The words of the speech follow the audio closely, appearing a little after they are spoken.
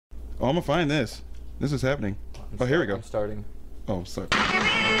Oh, I'm gonna find this. This is happening. Oh, here we go. I'm starting. Oh, sorry. We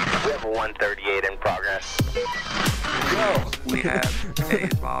have a 138 in progress. Yo, We have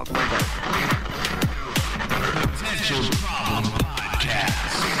a Bob. Potential Problem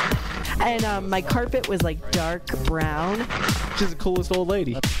Podcast. And my carpet was like dark brown. she's the coolest old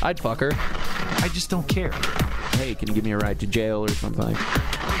lady. I'd fuck her. I just don't care. Hey, can you give me a ride to jail or something?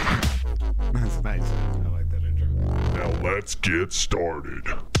 That's nice. I like that intro. Now let's get started.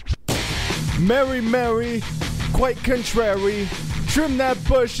 Mary, Mary, quite contrary. Trim that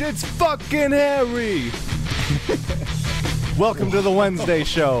bush, it's fucking hairy. Welcome to the Wednesday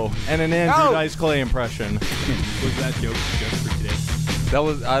show and an Andrew Dice Clay impression. Was that joke just for today? That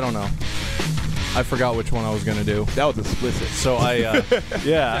was, I don't know. I forgot which one I was gonna do. That was explicit. So I,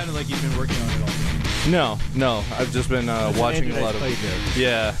 yeah. Sounded like you've been working on it all. No, I've just been watching a lot of.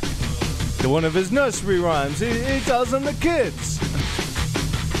 Yeah. One of his nursery rhymes. He tells them to kids.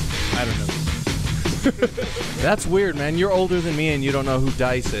 I don't know. That's weird, man. You're older than me and you don't know who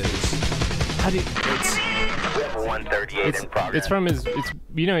Dice is. How do you, We have a 138 in progress. It's from his. It's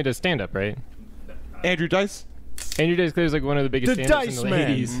he does stand up, right? Andrew Dice. Andrew Dice Clay is like one of the biggest The stand-ups Dice in the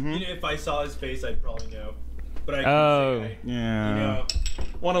Man. 80s. You know, if I saw his face, I'd probably know. But I Oh. Yeah. you know.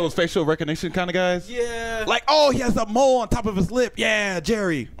 One of those facial recognition kind of guys. Yeah. Like, oh, he has a mole on top of his lip. Yeah,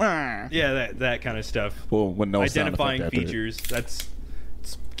 Jerry. Yeah, that kind of stuff. Well, with no sound Identifying effect after it. features. That's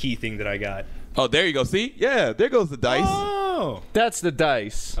key thing that I got. Oh, there you go. See? Yeah, there goes the dice. Oh. That's the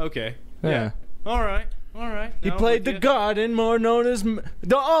Dice. Okay. Yeah. All right. He Now played I'm the with garden, more known as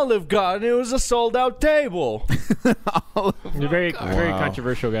the Olive Garden. It was a sold-out table. He's a very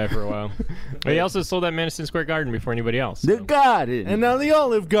controversial guy for a while. But he also sold that Madison Square Garden before anybody else. The so. garden. And now the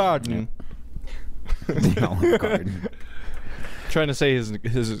Olive Garden. The Olive Garden. Trying to say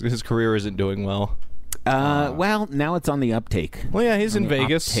his career isn't doing well. Well, now it's on the uptake. Well, yeah, he's in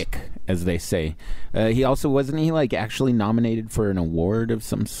Vegas. Uptick, as they say. He also wasn't he like actually nominated for an award of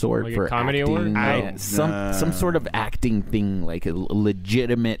some sort Like a for comedy acting? award? Yeah, some sort of acting thing, like a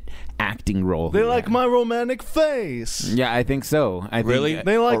legitimate acting role. They he like had. my romantic face. Yeah, I think so. I Really? Think,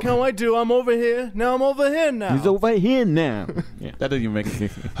 They like how I do. I'm over here. Now I'm over here now. he's over here now. Yeah. That doesn't even make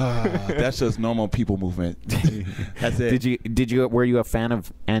sense. That's just normal people movement. That's it. Did you were you a fan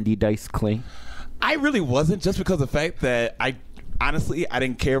of Andy Dice Clay? I really wasn't, just because of the fact that I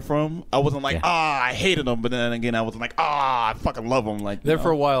didn't care for him. I wasn't like, I hated him, but then again, I wasn't like, I fucking love him. Like There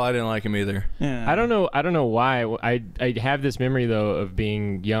for a while, I didn't like him either. Yeah. I don't know why. I have this memory though of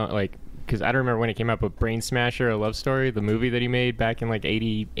being young, like because I don't remember when it came out, but Brain Smasher, A Love Story, the movie that he made back in like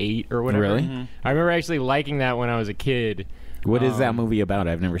 '88 or whatever. Really? Mm-hmm. I remember actually liking that when I was a kid. What is that movie about?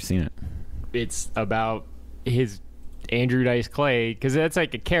 I've never seen it. It's about his Andrew Dice Clay, because that's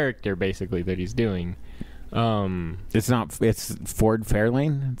like a character basically that he's doing. It's not. It's Ford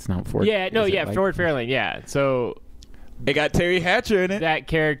Fairlane. It's not Ford. Yeah, no, is it yeah, like- Ford Fairlane, yeah. So It got Terry Hatcher in it. that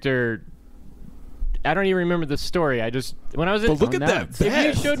character, I don't even remember the story. I just when I was But look at that. if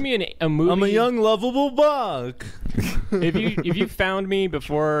you showed me a movie, I'm a young, lovable buck. if you found me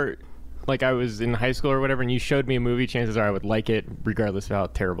before, like I was in high school or whatever, and you showed me a movie, chances are I would like it regardless of how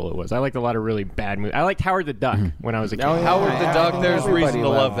terrible it was. I liked a lot of really bad movies. I liked Howard the Duck when I was a kid. Howard the Duck, there's Everybody reason to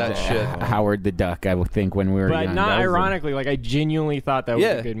love loved that shit. Howard the Duck. I would think when we were But young. not That was ironically, like I genuinely thought that was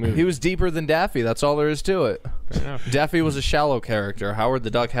a good movie. he was deeper than Daffy. That's all there is to it. Daffy was a shallow character. Howard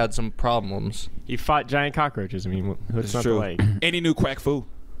the Duck had some problems. He fought giant cockroaches. I mean, what's not to like? And he knew Quack Fu.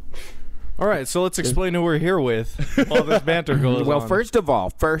 All right, so let's explain who we're here with while this banter goes Well, on. first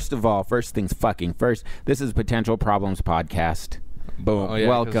things fucking first. This is Potential Problems Podcast. Boom. Oh, yeah,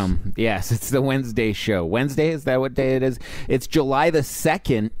 Welcome. Yes, it's the Wednesday show. Wednesday, is that what day it is? It's July the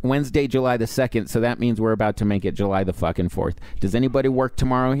 2nd. Wednesday, July the 2nd. So that means we're about to make it July the fucking 4th. Does anybody work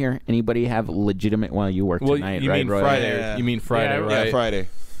tomorrow here? Anybody have legitimate... Well, you work tonight, you right, mean Roy? Friday? Yeah. You mean Friday, right? Yeah, Friday.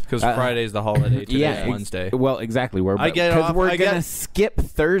 Because Friday's the holiday. Today's Wednesday. Well, exactly. We're I get because off- we're I gonna get- skip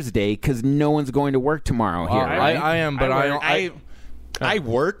Thursday because no one's going to work tomorrow here. Right? I am, but I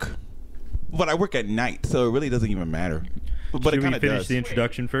work, but I work at night, so it really doesn't even matter. But Should it we kind of finish does. the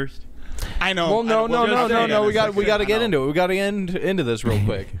introduction first? I know. Well, no. We got to get it. into it. We got to get into this real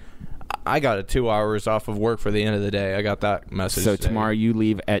quick. I got 2 hours off of work for the end of the day. I got that message. So today. tomorrow you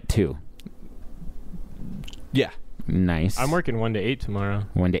leave at 2. Yeah. Nice. I'm working 1 to 8 tomorrow.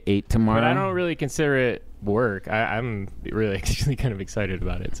 1 to 8 tomorrow. But I don't really consider it work. I'm really actually kind of excited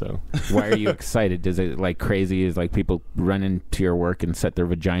about it. So Why are you excited? Does it like crazy? Is like people run into your work and set their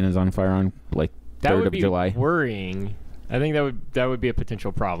vaginas on fire on like that 3rd would of be July? worrying. I think that would be a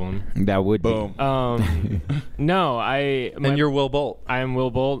potential problem. That would Boom. No, And you're Will Bolt. I am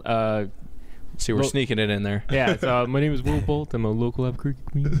Will Bolt. See, we're sneaking it in there. Yeah. So my name is Will Bolt. I'm a local Albuquerque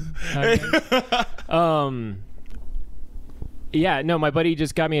comedian. Yeah, no, my buddy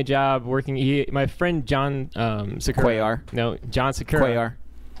just got me a job working. My friend John Sakura. Cuellar. No, John Sakura.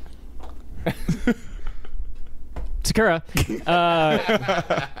 Cuellar. Sakura.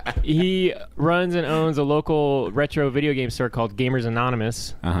 He runs and owns a local retro video game store called Gamers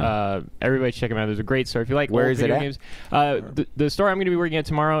Anonymous. Everybody check him out. There's a great store. If you like Where old is video it at? games. The store I'm going to be working at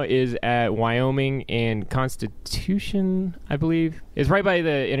tomorrow is at Wyoming and Constitution, I believe. It's right by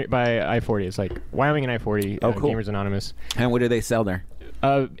by I-40. It's like Wyoming and I-40. Oh, cool. Gamers Anonymous. And what do they sell there?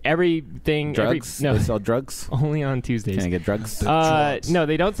 Everything. Drugs? No, They sell drugs? only on Tuesdays. Can I get drugs? No,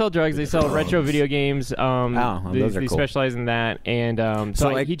 they don't sell drugs. They sell retro video games. those are They cool. specialize in that. And So, so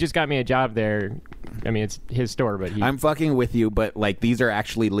like- he just got me a job there. I mean, it's his store, but he. I'm fucking with you, but like these are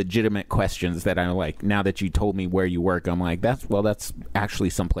actually legitimate questions that I'm like. Now that you told me where you work, I'm like, that's actually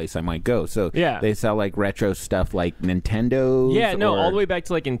someplace I might go. So Yeah. they sell like retro stuff, like Nintendo. Yeah, no, all the way back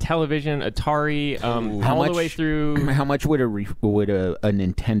to like Intellivision, Atari, all the way through. How much would a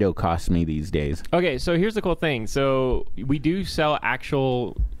Nintendo cost me these days? Okay, so here's the cool thing. So we do sell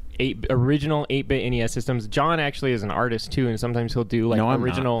actual original 8-bit NES systems. John actually is an artist too, and sometimes he'll do like No, I'm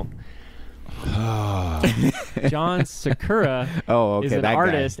original. John Sakura Oh, is okay, an that guy.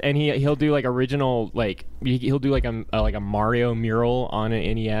 artist, and he'll do like original he'll do like a Mario mural on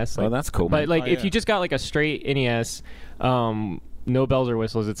an NES. Oh, that's cool, But man. like Oh, if yeah. you just got like a straight NES, no bells or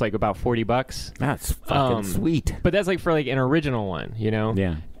whistles, it's like about $40. That's fucking sweet. But that's like for like an original one, you know?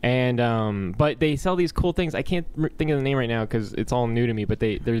 Yeah. And but they sell these cool things. I can't think of the name right now because it's all new to me. But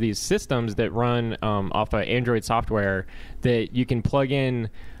they're these systems that run off of Android software that you can plug in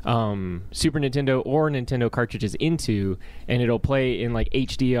Super Nintendo or Nintendo cartridges into, and it'll play in like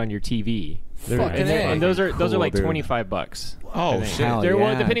HD on your TV. And those are Cool, like dude. $25. Oh, I think. shit. Hell Well,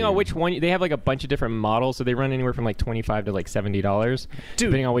 yeah, depending on dude. which one, they have like a bunch of different models, so they run anywhere from like $25 to like $70,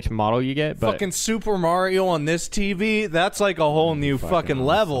 depending on which model you get. But Fucking Super Mario on this TV, that's like a whole new fucking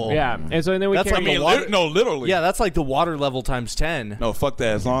level. yeah, and so then we That's carry. like the water- No, literally. Yeah, that's like the water level times 10. No, fuck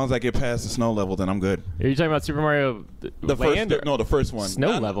that. As long as I get past the snow level, then I'm good. Are you talking about Super Mario The Land? first, no, the first one.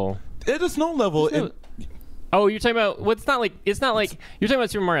 Snow level. It's a snow level. Oh, you're talking about. Well, it's not like you're talking about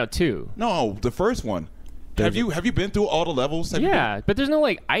Super Mario 2. No, the first one. Have you been through all the levels? Have you Yeah, but there's no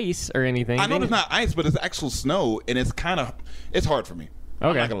like ice or anything. been- I know there's not ice, but it's actual snow, and it's hard for me. I'm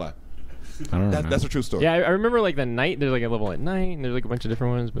Okay. not gonna lie. I don't know. That's a true story. Yeah, I remember like the night. There's like a level at night, and there's like a bunch of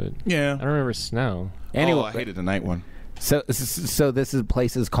different ones, but Yeah. I don't remember snow. Anyway, Oh, I hated the night one. so this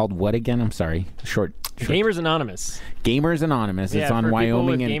place is called what again? I'm sorry. Short. Gamers Anonymous. Gamers Anonymous. Yeah, It's on for people with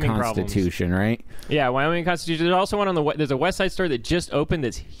Wyoming and gaming problems. Constitution, right? Yeah, Wyoming and Constitution. There's also one on there's a West Side store that just opened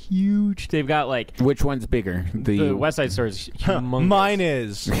that's huge. They've got like Which one's bigger? the West Side store is humongous. Mine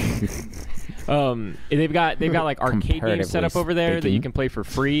is. They've got like arcade games set up over there that you speaking. can play for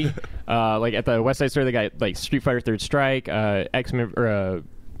free. Like at the West Side store, they got like Street Fighter Third Strike, X-Men, or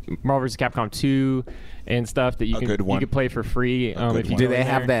Marvel vs. Capcom 2, and stuff that you good can one. play for free. If you Do go they in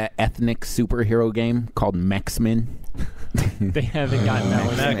have there. that ethnic superhero game called Mexmen? They haven't gotten that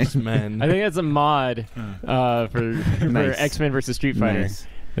one. X-Men. I think that's a mod for Nice. X-Men versus Street Fighter Nice.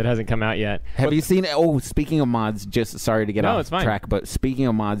 that hasn't come out yet. Have you seen? Oh, speaking of mods, just sorry to get No, off it's fine. track, but speaking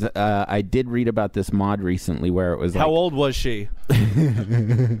of mods, I did read about this mod recently where it was How like, old was she?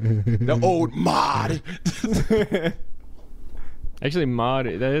 The old mod. Actually, mod,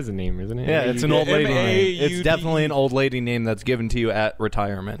 that is a name, isn't it? Yeah, it's an old lady name. M-A-U-D. It's definitely an old lady name that's given to you at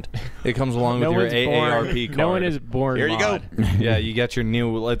retirement. It comes along No with one's your born. AARP card. No one is born. Here you go. mod. Yeah, you get your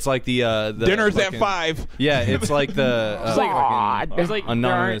new. It's like the Dinner's fucking- at 5. Yeah, it's like the It's like, fucking there's like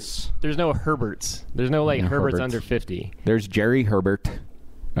anonymous. There's no Herberts. There's no like No Herberts Herberts. under 50. there's Jerry Herbert.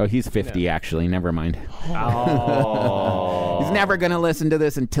 Oh, he's 50 actually. Never mind. Oh. He's never gonna listen to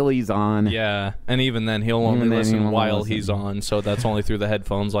this until he's on. Yeah, and even then he'll only Even then listen he'll only while listen. he's on, so that's only through the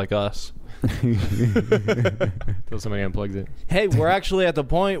headphones like us. Until somebody unplugs it. Hey, we're actually at the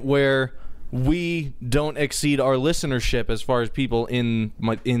point where we don't exceed our listenership as far as people in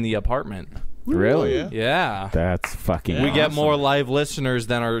the apartment. Really? yeah. Yeah. That's fucking. We get awesome. more live listeners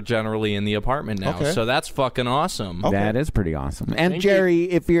than are generally in the apartment now, Okay. so that's fucking awesome. Okay. That is pretty awesome. And Thank Jerry,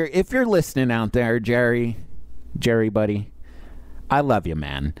 if you're listening out there, Jerry, buddy, I love you,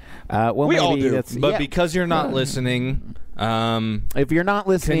 man. Well, We all maybe do. that's- But yeah. because you're not listening, if you're not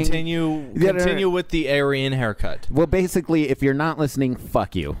listening, continue with the Aryan haircut. Well, basically, if you're not listening,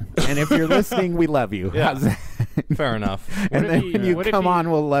 fuck you. And if you're listening, we love you. Yeah. How's that? Fair enough. And if then he- when you what if come he-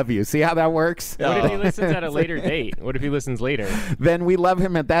 on, we'll love you. See how that works? What if he listens at a later date? What if he listens later? Then we love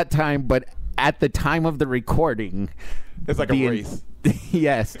him at that time, but at the time of the recording, It's like the a race.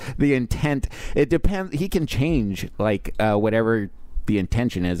 Yes, the intent. It depends. He can change like whatever the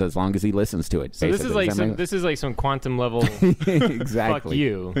intention is, as long as he listens to it. So this is like some quantum level. Exactly. Fuck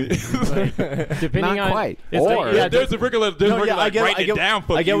you. Like, depending Not on quite. it's Or- like, yeah, There's a regular. Write it down.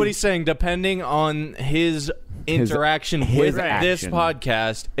 I get what he's saying. Depending on his interaction his with this action.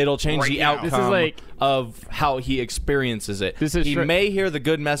 podcast, it'll change the now. outcome This is like- of how he experiences it. This is he stri- may hear the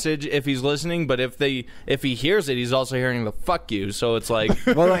good message if he's listening, but if he hears it, he's also hearing the fuck you. So it's like,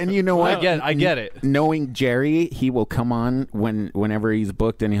 Well, and you know what? I get it. Knowing Jerry, he will come on whenever he's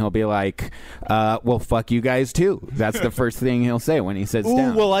booked, and he'll be like, "Well, fuck you guys too." That's the first thing he'll say when he sits Ooh,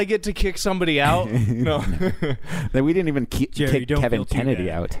 down. will I get to kick somebody out? No. That we didn't even Jerry, kick don't Kevin feel too Kennedy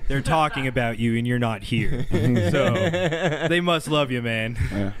bad. out. They're talking about you and you're not here. So they must love you,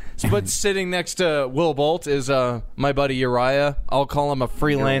 man. But sitting next to Will Bolt is my buddy Uriah. I'll call him a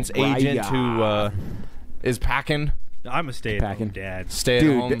freelance Uriah. agent who is packing. I'm a stay-at-home Packing. dad. Stay at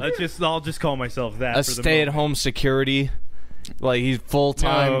Dude, home. I'll just call myself that. A for the stay-at-home security. Like he's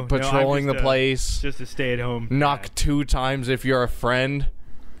full-time moment. patrolling I'm the just place. Just a stay-at-home. Knock dad. 2 times if you're a friend.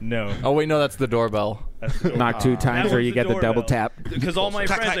 No. Oh wait, no, that's the doorbell. That's the Knock 2 times, That or was you the get the double doorbell. tap. Because all my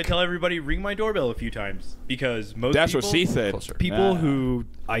Clack, friends, I clack. tell everybody, ring my doorbell a few times. Because most That's people, what she said. people who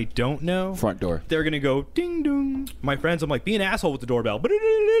I don't know, Front door. they're going to go ding dong. My friends, I'm like, be an asshole with the doorbell.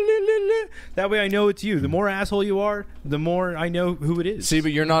 That way I know it's you. The more asshole you are, the more I know who it is. See,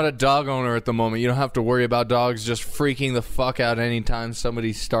 but you're not a dog owner at the moment. You don't have to worry about dogs just freaking the fuck out anytime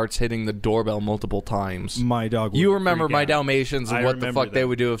somebody starts hitting the doorbell multiple times. My dog would You remember freak my out. Dalmatians and I what the remember fuck they them.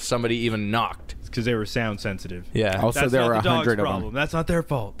 would do if somebody even knocked. Because they were sound sensitive. Yeah. Also, That's there not were the dog's 100 of problem. them. That's not their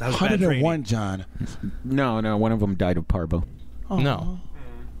fault. That was bad training. 101, John. No, one of them died of parvo. No.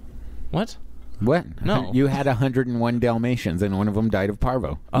 What? What? No. You had 101 Dalmatians, and one of them died of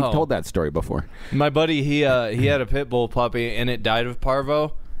parvo. You've Oh. told that story before. My buddy, he had a pit bull puppy, and it died of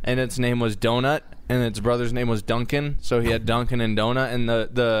parvo, and its name was Donut, and its brother's name was Duncan. So he had Duncan and Donut, and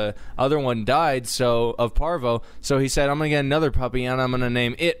the other one died of parvo. So he said, "I'm gonna get another puppy, and I'm gonna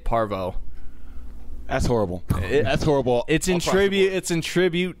name it Parvo." That's horrible. That's horrible. It's in Across the tribute. board. It's in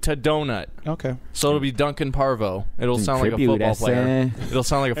tribute to Donut. Okay. So it'll be Duncan Parvo. It'll In sound like a tribute, football that's, player. It'll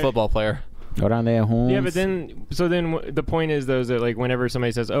sound like a football player. Around there, Holmes. Yeah, but then the point is though is that like whenever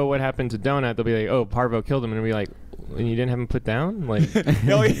somebody says, "Oh, what happened to Donut?" They'll be like, "Oh, Parvo killed him," and we'll be like, "And you didn't have him put down?" Like,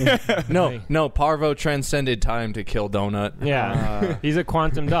 Hell yeah. No, Parvo transcended time to kill Donut. yeah, he's a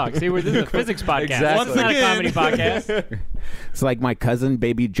quantum dog. See, this is a physics podcast. Exactly. It's not a comedy Once podcast. It's like my cousin,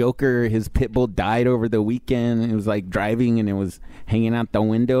 Baby Joker. His pit bull died over the weekend. He was like driving, and it was hanging out the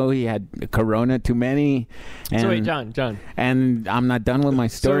window. He had a Corona too many. And, So wait, John. And I'm not done with my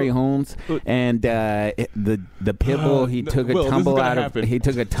story, Holmes. And the pit bull, he took a Will, this is tumble gonna out of happen. he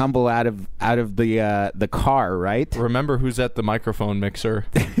took a tumble out of the car, right? Remember who's at the microphone mixer.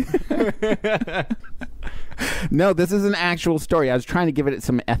 No, this is an actual story. I was trying to give it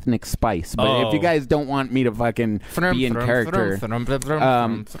some ethnic spice, but if you guys don't want me to fucking be in character, well,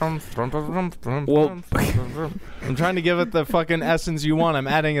 I'm trying to give it the fucking essence you want. I'm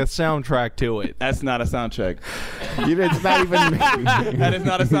adding a soundtrack to it. That's not a sound check. it's not even. That is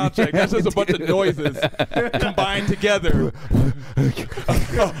not a sound check. That's just a bunch of noises combined together.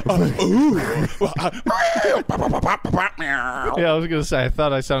 Yeah, I was gonna say. I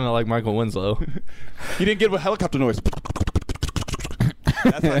thought I sounded like Michael Winslow. You didn't get a helicopter noise.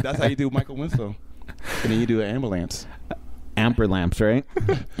 That's how you do Michael Winslow. And then you do an ambulance. Amper lamps, right?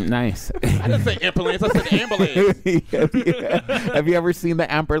 Nice. I didn't say ambulance. I said ambulance. Have you ever seen the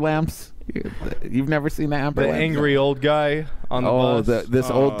amper lamps? You've never seen the amper The lamps? angry old guy on the bus. This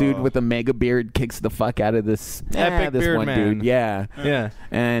old dude with a mega beard kicks the fuck out of this Epic this beard one man. dude. Yeah. Yeah.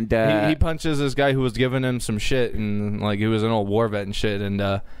 And He punches this guy who was giving him some shit, and like he was an old war vet and shit, and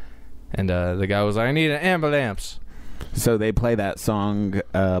the guy was like, "I need an ambulance." so they play that song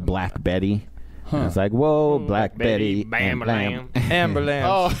Black Betty. And it's like, whoa, Black Betty, bam, bam.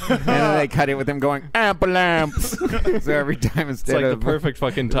 Ambulance. And then they cut it with him going, amper lamps. So every time It's instead like the of perfect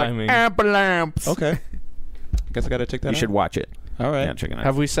fucking timing. amper lamps. Okay. Guess I gotta check that out. You should watch it. All right. Yeah, check it out.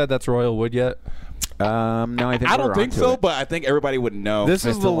 Have we said that's Royal Wood yet? No, I think I we're don't think onto so, it. but I think everybody would know. This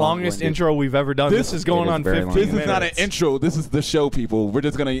is Mr. the longest Long-winded. intro we've ever done. This is going It is on very 15 long. This minutes. is not an intro. This is the show, people. We're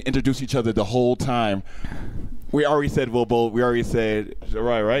just gonna introduce each other the whole time. We already said Will Bolt. We already said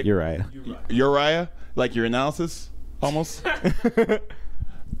Uriah, right? Uriah. Uriah, like your analysis, almost.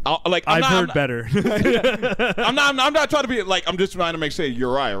 I've heard better. I'm not trying to be like. I'm just trying to make sure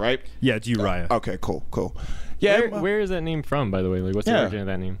Uriah, right? Yeah, it's Uriah. Okay, cool. Yeah. Where is that name from, by the way? Like, what's the Yeah. origin of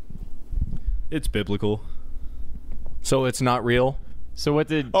that name? It's biblical. So it's not real? So what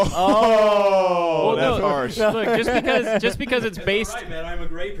did? Oh, Well, that's no, harsh. Look, just because it's based, Right, man, I'm a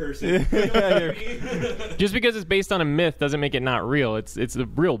great person. just because it's based on a myth doesn't make it not real. It's a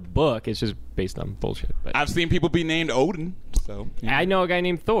real book. It's just based on bullshit. But I've seen people be named Odin. So I know a guy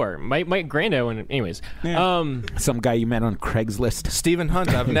named Thor. My granddad went. Anyways, Some guy you met on Craigslist. Stephen Hunt.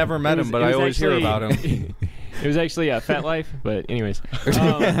 I've never met him, but I always hear about him. It was actually Fat Life. But anyways,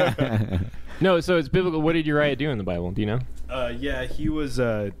 no. So it's biblical. What did Uriah do in the Bible? Do you know? Yeah, he was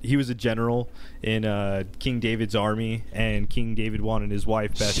a general in King David's army, and King David wanted his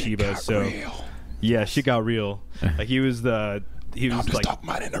wife Bathsheba. So real. yeah, shit got real. Like he was I'm just like talking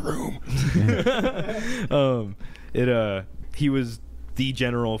about in the room. he was the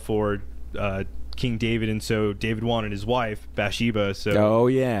general for King David, and so David wanted his wife Bathsheba. So Oh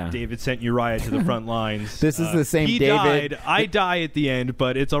yeah. David sent Uriah to the front lines. This is the same he David. died. I die at the end,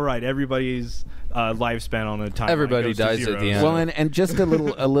 but it's all right. Everybody's lifespan on the timeline Everybody goes to dies at zero. the end. Well, and just a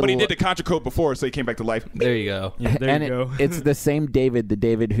little. But he did the contra code before, so he came back to life. There you go. Yeah, there and you go. it's the same David. The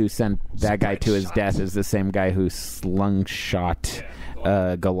David who sent that guy to his death is the same guy who slungshot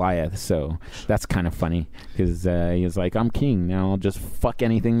Goliath. So that's kind of funny because he was like, "I'm king now. I'll just fuck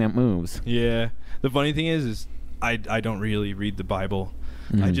anything that moves." Yeah. The funny thing is I don't really read the Bible.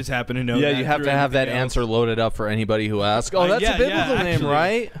 I just happen to know. Yeah, that you have through to have that everything else. answer loaded up for anybody who asks. Oh, that's yeah, a biblical yeah, name, actually.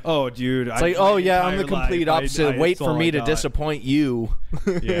 right? Oh, dude. It's like, oh yeah, I'm the complete opposite. Wait for me to disappoint. disappoint you.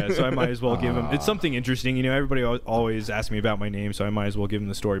 Yeah, so I might as well give him. It's something interesting, you know. Everybody always asks me about my name, so I might as well give him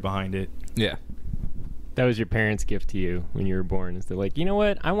the story behind it. Yeah. That was your parents' gift to you when you were born. Is they're like, you know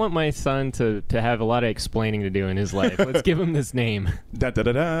what? I want my son to have a lot of explaining to do in his life. Let's give him this name. Da, da,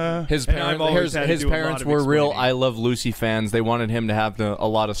 da, da. His And I've always parents, had to his do a lot parents of were real explaining. I Love Lucy fans. They wanted him to have a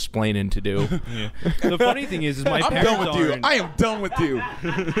lot of splaining to do. Yeah. The funny thing is my I'm parents done with you. aren't- I am done with you.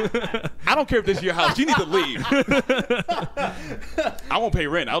 I don't care if this is your house. You need to leave. I won't pay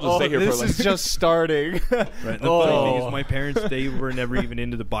rent. I'll just stay here for this like. is just starting. Right. The funny thing is my parents, they were never even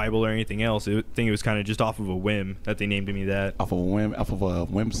into the Bible or anything else. I think it was kind of just off of a whim that they named me that. Off of a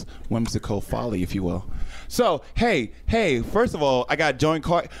whimsical folly, if you will. So, hey, first of all, I got John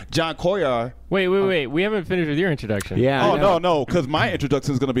Coyar. Wait. We haven't finished with your introduction. Yeah. Oh, no, because my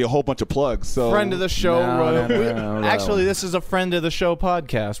introduction is going to be a whole bunch of plugs. So Friend of the show. No. Actually, this is a friend of the show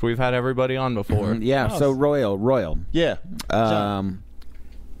podcast. We've had everybody on before. Yeah. So Royal. Yeah.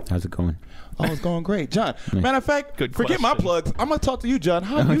 How's it going? Oh, it's going great, John. Matter of fact, Good forget my question. plugs. I'm going to talk to you, John.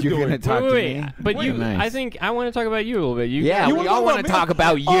 How you You're doing? gonna talk Wait. to me? But you, Nice. I think I want to talk about you a little bit. Yeah, You we wanna all talk want to about me? talk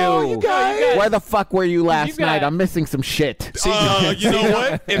about you. Oh, you guys. Where the fuck were you last got- night? I'm missing some shit. You know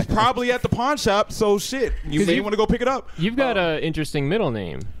what? It's probably at the pawn shop, so shit. You may want to go pick it up. You've got an interesting middle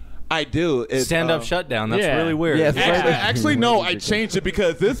name. I do. It's, Stand up, shutdown. That's yeah. really weird. Yeah, Actually, no, I changed it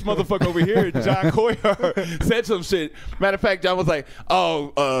because this motherfucker over here, John Coyar, said some shit. Matter of fact, John was like,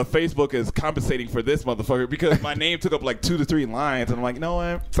 oh, Facebook is compensating for this motherfucker because my name took up like 2 to 3 lines. And I'm like, you know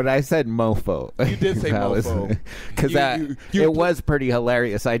what? But I said mofo. You did say mofo. Because You- it was pretty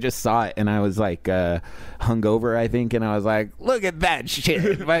hilarious. I just saw it and I was like hungover, I think, and I was like, look at that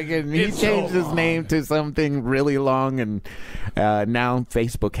shit. Fucking, he It's changed so his long. name to something really long, and now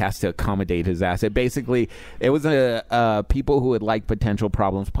Facebook has to accommodate his ass. It basically, it was a people who would like Potential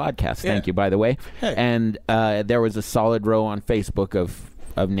Problems podcast. Thank Yeah. you, by the way. Hey. And there was a solid row on Facebook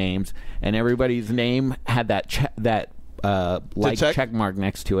of names, and everybody's name had that like check mark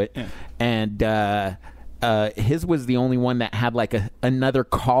next to it, and his was the only one that had like another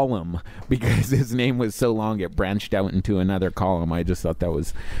column because his name was so long it branched out into another column. I just thought that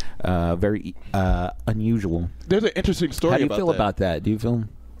was very unusual. There's an interesting story How do you about feel that. about that? Do you feel?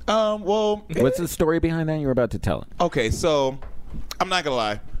 Well, What's the story behind that? You were about to tell it. okay, so I'm not going to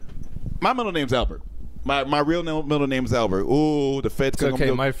lie. My middle name's Albert. My real middle name's Albert. Ooh, the feds It's couldn't okay.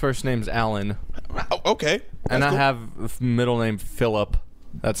 go- My first name's Alan, Okay. and That's I cool. have middle name Philip.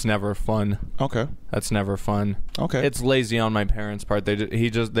 That's never fun. Okay. That's never fun. Okay. It's lazy on my parents' part. They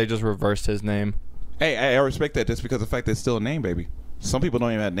just reversed his name. Hey, I respect that just because of the fact that it's still a name, baby. Some people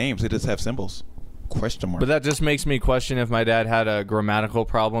don't even have names. They just have symbols. Question mark. But that just makes me question if my dad had a grammatical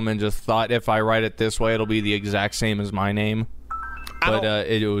problem and just thought if I write it this way, it'll be the exact same as my name. But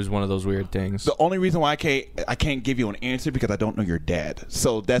it was one of those weird things. The only reason why I can't give you an answer because I don't know your dad.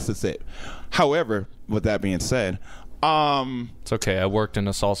 So that's just it. However, with that being said, It's okay. I worked in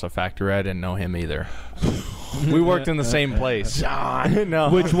a salsa factory. I didn't know him either. We worked in the same place. No.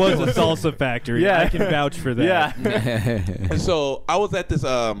 Which was a salsa factory. Yeah. I can vouch for that. Yeah. and so I was at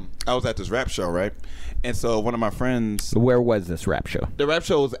this rap show, right? And so one of my friends, Where was this rap show? the rap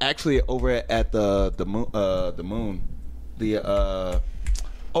show was actually over at the moon,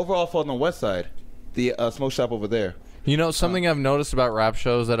 overall on the west side, the smoke shop over there. You know, something I've noticed about rap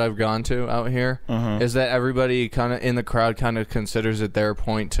shows that I've gone to out here is that everybody kind of in the crowd kind of considers it their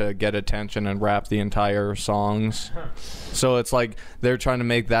point to get attention and rap the entire songs. So it's like they're trying to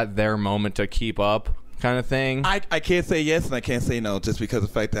make that their moment to keep up, kind of thing. I can't say yes and I can't say no just because of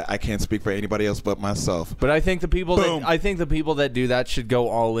the fact that I can't speak for anybody else but myself. But I think the people that do that should go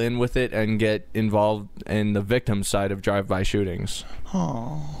all in with it and get involved in the victim side of drive-by shootings.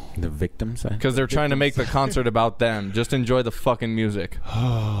 Oh. The victim side? Because they're trying to make the concert about them. Just enjoy the fucking music.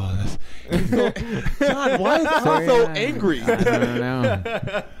 Oh, John, why is John so angry? I don't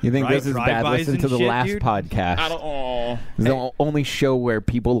know. You think this is bad? Listen to the last podcast. I don't. It's the only show where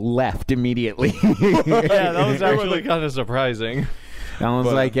people left immediately. Yeah, that was actually kind of surprising.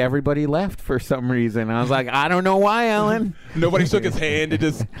 Alan's like, everybody left for some reason. I was like, I don't know why, Alan. Nobody shook his hand. They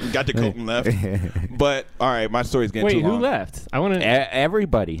just got the coat and left. But, all right, my story's getting too long. Wait, who left? I want to...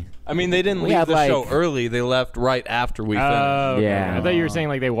 Everybody. I mean, they didn't leave the show early. They left right after we finished. Okay. Yeah. I thought you were saying,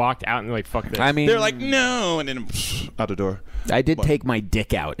 like, they walked out and, like, fuck this. I mean... They're like, no, and then out the door. I did take my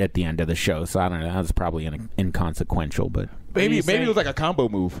dick out at the end of the show, so I don't know. That was probably inconsequential, but... Maybe it was like a combo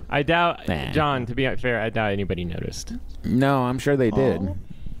move. I doubt... Nah. John, to be fair, I doubt anybody noticed. No, I'm sure they did.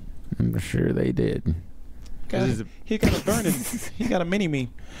 I'm sure they did. He got a burning. He got a mini me.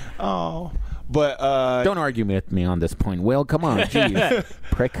 Oh, but don't argue with me on this point, Will. Come on, jeez,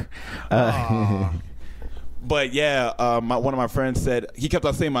 prick. But yeah, one of my friends said he kept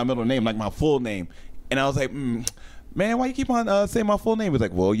on saying my middle name, like my full name, and I was like, man, why you keep on saying my full name? He was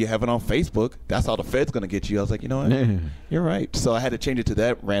like, well, you have it on Facebook. That's how the Fed's gonna get you. I was like, you know what? You're right. So I had to change it to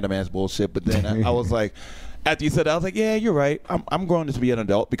that random ass bullshit. But then I was like. After you said that, I was like, yeah, you're right. I'm growing to be an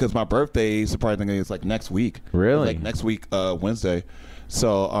adult because my birthday, surprisingly, is like next week. Really? Like next week, Wednesday.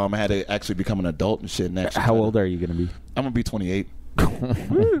 So I had to actually become an adult and shit next. How old are you going to be? I'm going to be 28.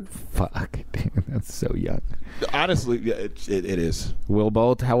 Fuck. Damn, that's so young. Honestly, yeah, it is. Will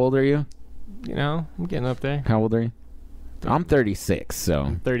Bolt, how old are you? You know, I'm getting up there. How old are you? I'm 36,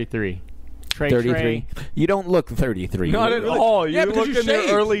 so. 33. 33. You don't look 33. Not at all. You look in your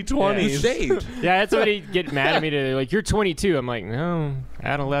early 20s. Yeah, you shaved. Yeah, that's what he'd get mad at me to, like, you're 22. I'm like, no,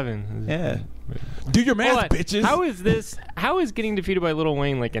 at 11. Yeah. Do your math, bitches. How is getting defeated by Lil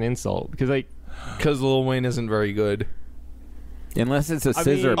Wayne like an insult? Because Lil Wayne isn't very good. Unless it's a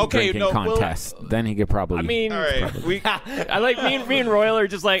scissor drinking contest, then he could probably. I mean, all right. I like me and Royal are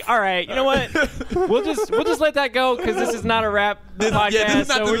just like, all right, you know what? We'll just let that go because this is not a rap podcast. Yeah, this is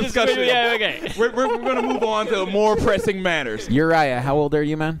not the discussion. Okay. We're going to move on to more pressing matters. Uriah, how old are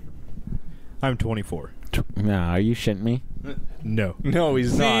you, man? I'm 24. No, are you shitting me? No. No,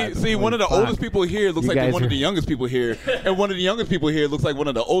 he's not. See, one of the oldest people here looks like one of the youngest people here, and one of the youngest people here looks like one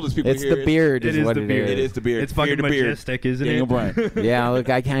of the oldest people It's here. the beard. It is what the it beard. is. It is the beard. It's fucking majestic, isn't it? Daniel Bryan. Yeah, look,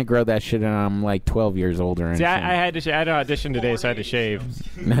 I can't grow that shit, and I'm like 12 years older. And See, I had an audition today, so I had to shave.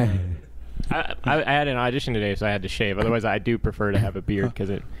 I had an audition today, so I had to shave. Otherwise, I do prefer to have a beard because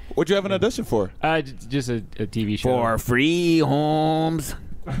it. What'd you have an audition for? Just a TV show. For free homes.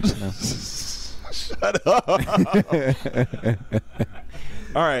 Shut up.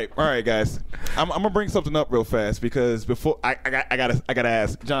 All right, guys. I'm gonna bring something up real fast because before I gotta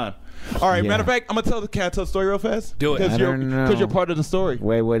ask John. All right, matter of fact, can I tell the story real fast? Do it. Because you're part of the story.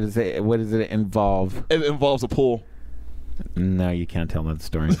 Wait, what does it involve? It involves a pool. No, you can't tell that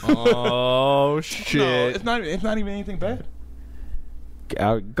story. Oh shit! No, it's not even anything bad.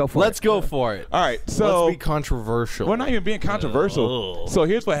 Go for it. Let's go for it. All right, so let's be controversial. We're not even being controversial. So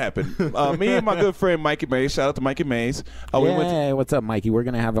here's what happened. Me and my good friend Mikey Mays. Shout out to Mikey Mays. What's up, Mikey? We're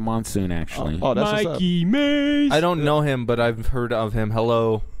gonna have him on soon, actually. Oh, that's what's up. Mikey Mays. I don't know him, but I've heard of him.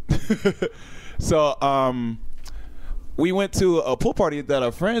 Hello. So we went to a pool party that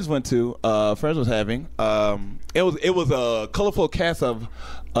our friends went to. Friends was having. It was a colorful cast of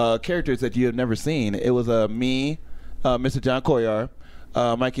characters that you have never seen. It was me, Mr. John Coyar,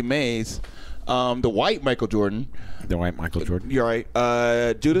 Mikey Mays, the white Michael Jordan. The white Michael Jordan. You're right.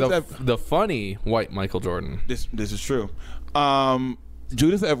 Judith. The funny white Michael Jordan. This is true.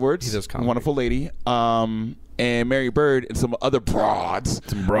 Judith Edwards, He does comedy. wonderful lady. And Mary Bird and some other broads.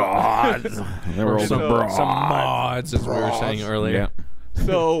 There were Some broads. mods, as we were saying earlier. Yeah.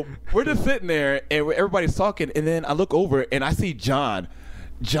 So we're just sitting there and everybody's talking, and then I look over and I see John.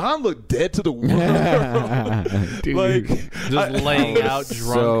 John looked dead to the world. Dude. Like Just laying out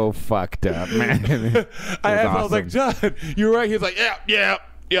drunk. So fucked up, man. I was like, John, you're right. He's like, yeah,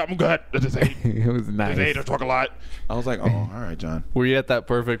 I'm good. This ate. It was nice. This ate. I talk a lot. I was like, oh, all right, John. Were you at that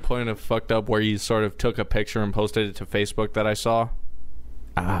perfect point of fucked up where you sort of took a picture and posted it to Facebook that I saw?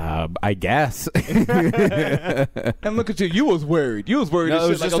 I guess. And look at you. You was worried. You was worried. No,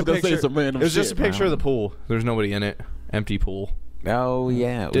 as shit, like I was gonna say some random It was shit. just a picture of the pool. There's nobody in it. Empty pool. Oh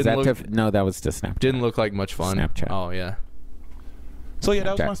yeah. Was Didn't that look- no, that was to Snapchat. Didn't look like much fun. Snapchat. Oh yeah. So yeah,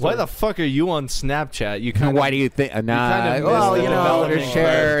 that was my Snapchat. story. Why the fuck are you on Snapchat? You kind Why of do you think? kind Nah, of well, missed you the know, to development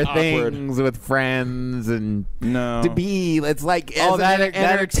share part. Awkward. things with friends and No. to be. It's like Oh, as that- an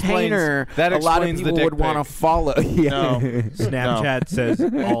that entertainer, explains- that a lot of explains the people dick would want to pic. follow. Yeah. No. Snapchat says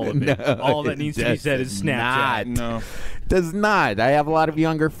all of it. No, All that needs to be said is does Snapchat. No. Does not. I have a lot of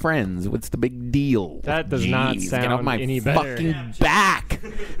younger friends. What's the big deal? That does not Jeez, get off sound my any better. fucking back.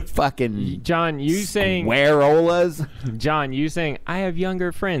 Fucking John, you saying Squareolas. John, you saying I have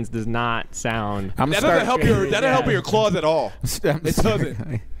younger friends does not sound. I'm That doesn't help your. That doesn't help Yeah. your clause at all. It It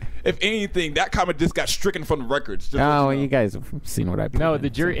doesn't. If anything, that comment just got stricken from the records. Just Oh, let you guys have seen what I put No, in, the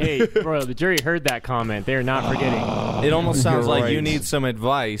jury. Hey, bro, the jury heard that comment. They are not forgetting. It almost sounds You're like you right. need some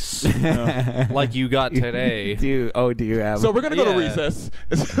advice, like you got today. Do you have? So we're gonna go to Yeah. recess.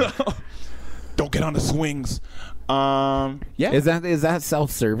 Don't get on the swings. Yeah. Is that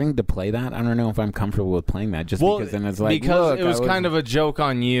self-serving to play that? I don't know if I'm comfortable with playing that. Just Well, because then it's like because look, it was kind of a joke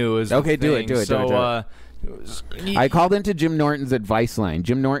on you. Is the Okay, do it, thing. do it, do So, it, do it. I called into Jim Norton's advice line.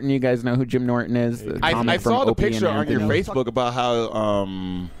 Jim Norton, you guys know who Jim Norton is? The I comic from saw the Opie and picture on your Anthony. Facebook about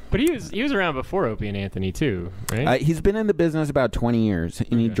how But he was around before Opie and Anthony too, right? He's been in the business about 20 years,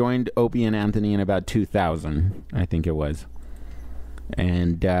 and he joined Opie and Anthony in about 2000, I think it was.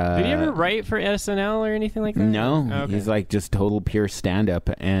 And Did he ever write for SNL or anything like that? No, Oh, okay. he's like just total pure stand-up,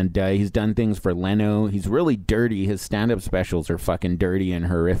 and he's done things for Leno. He's really dirty. His stand-up specials are fucking dirty and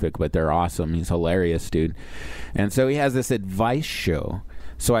horrific, but they're awesome. He's hilarious, dude. And so he has this advice show.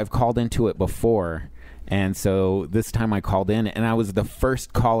 So I've called into it before. And so this time I called in, and I was the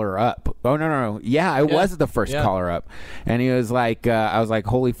first caller up. Oh, no. Yeah, I was the first caller up. And he was like, I was like,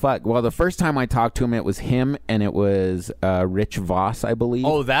 holy fuck. Well, the first time I talked to him, it was him, and it was Rich Voss, I believe.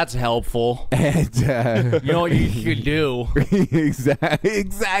 Oh, that's helpful. And, You know what you could do?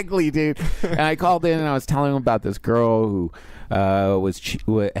 exactly, dude. And I called in, and I was telling him about this girl who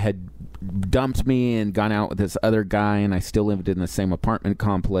had dumped me and gone out with this other guy, and I still lived in the same apartment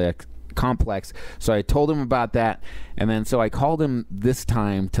complex. So I told him about that, and then so I called him this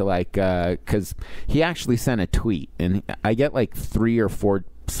time to because he actually sent a tweet, and I get like 3 or 4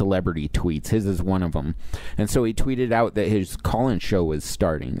 celebrity tweets. His is one of them, and so he tweeted out that his call-in show was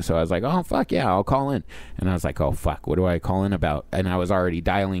starting. So I was like, oh fuck yeah, I'll call in. And I was like, oh fuck, what do I call in about? And I was already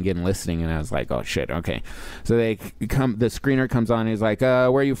dialing in, listening, and I was like, oh shit, okay. So the screener comes on, and he's like, where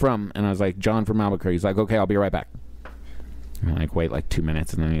are you from? And I was like, John from Albuquerque. He's like, okay, I'll be right back. And I wait like 2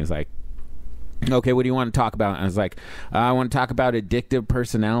 minutes, and then he was like, okay, what do you want to talk about? And I was like, I want to talk about addictive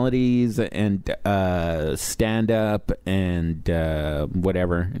personalities and stand-up and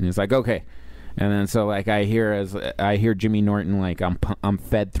whatever. And he's like, okay. And then so like I hear Jimmy Norton, like I'm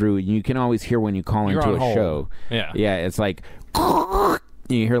fed through. You can always hear when you call You're into on a hold. show. Yeah, it's like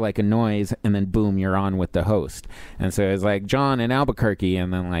you hear like a noise, and then boom, you're on with the host. And so it's like John in Albuquerque,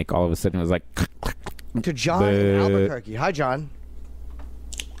 and then like all of a sudden it was like to John in Albuquerque. Hi, John.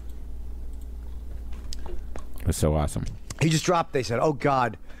 It was so awesome. He just dropped. They said, "Oh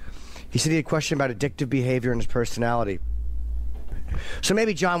God." He said he had a question about addictive behavior and his personality. So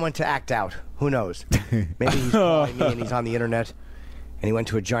maybe John went to act out. Who knows? Maybe he's calling me and he's on the internet, and he went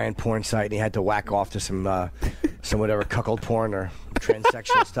to a giant porn site and he had to whack off to some whatever cuckold porn or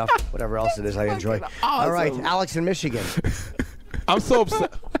transsexual stuff, whatever else it is I enjoy. All right, Alex in Michigan. I'm so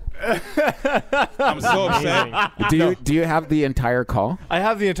upset. I'm so upset. Do you have the entire call? I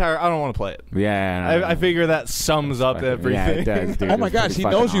have the entire. I don't want to play it. Yeah, I figure that sums up everything. Yeah, it does, dude. Oh my It's gosh, pretty he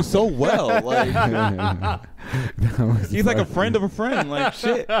knows fucking you so awesome. well. Like he's like a friend of a friend. Like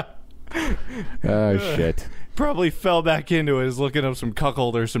shit. Oh shit. Probably fell back into it. Is looking up some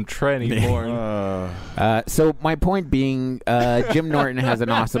cuckold or some tranny porn. So my point being, Jim Norton has an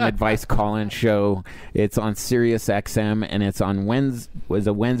awesome advice call-in show. It's on Sirius XM, and it's on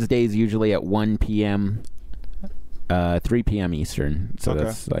Wednesdays, usually at 1 p.m. 3 p.m. Eastern. So Okay.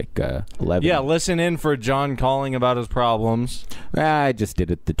 that's like 11. Yeah, listen in for John calling about his problems. I just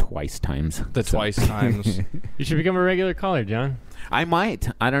did it the twice times. Twice times. You should become a regular caller, John. I might.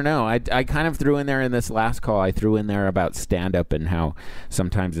 I don't know. I kind of threw in there in this last call. I threw in there about stand-up and how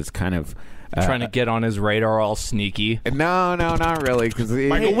sometimes it's kind of Trying to get on his radar all sneaky. No, not really. Because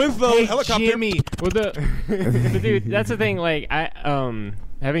Michael Winslow, helicopter. Jimmy. Well, the dude, that's the thing. Like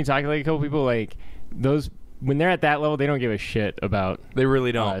having talked to like a couple people, like those when they're at that level, they don't give a shit about. They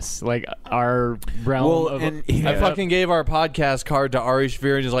really don't. Us, like our realm. Well, of, and I fucking gave our podcast card to Ari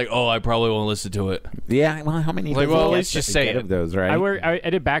Shafir and just like, oh, I probably won't listen to it. Yeah, well, how many? Like, does well, he at least get just to say get it. of those, right? I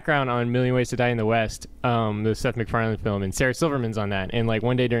did background on Million Ways to Die in the West, the Seth MacFarlane film, and Sarah Silverman's on that. And like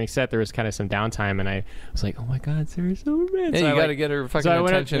one day during set, there was kind of some downtime, and I was like, oh my god, Sarah Silverman. Yeah, So you I, got to like, get her fucking so I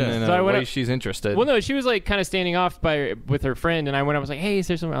went up- attention yeah. in So I a went way up- she's interested. Well, no, she was like kind of standing off with her friend, and I went up. I was like, "Hey,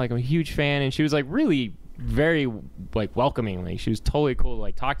 Sarah Silverman, like I'm a huge fan," and she was like really very like welcoming. Like she was totally cool to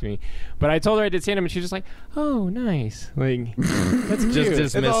like talk to me. But I told her I did stand up, and she was just like, "Oh, nice." Like that's cute.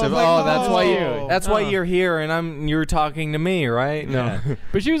 Just dismissive. Like, that's why cute. that's why you're here, and you're talking to me, right? No. Yeah.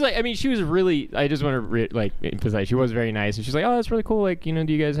 But she was like, I mean, she was really. I just want to like emphasize, she was very nice, and she's like, "Oh, that's really cool. Like, you know,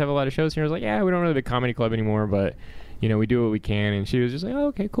 do you guys have a lot of shows here?" I was like, "Yeah, we don't really have a comedy club anymore, but." You know, we do what we can, and she was just like, "Oh,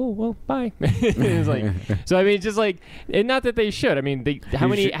 okay, cool. Well, bye." It was like, so I mean, it's just like, and not that they should. I mean, how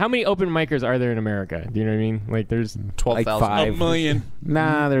many open micers are there in America? Do you know what I mean? Like, there's 12,000. Like A million.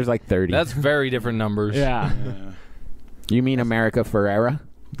 Nah, there's like 30. That's very different numbers. yeah. You mean America Ferrera,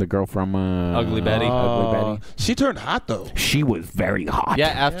 the girl from Ugly Betty. Ugly Betty. She turned hot though. She was very hot. Yeah,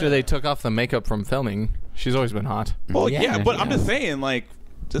 after they took off the makeup from filming, she's always been hot. Well, Yeah, yeah, but I'm yeah. just saying, like,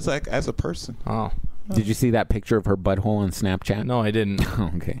 just like as a person. Oh. Did you see that picture of her butthole on Snapchat? No, I didn't.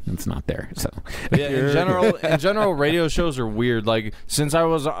 Oh, okay, it's not there. So Yeah, in general, radio shows are weird. Like since I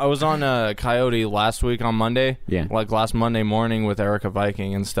was on Coyote last week on Monday, Yeah. like last Monday morning with Erica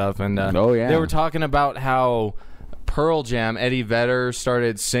Viking and stuff, and Oh, yeah. they were talking about how Pearl Jam, Eddie Vedder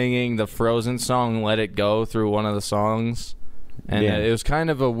started singing the Frozen song "Let It Go" through one of the songs. And Yeah. it was kind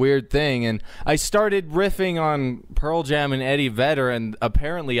of a weird thing. And I started riffing on Pearl Jam and Eddie Vedder, and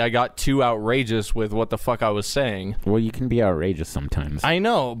apparently I got too outrageous with what the fuck I was saying. well, you can be outrageous sometimes. I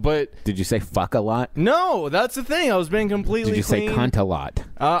know, but Did you say fuck a lot? no, that's the thing. I was being completely Did you say clean. cunt a lot?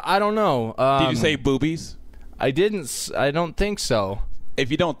 I don't know. Did you say boobies? I didn't. I don't think so. If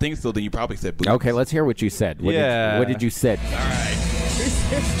you don't think so, then you probably said boobies. Okay, let's hear what you said. What did you say?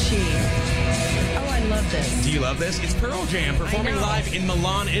 Oh, I love this. Do you love this? It's Pearl Jam performing live in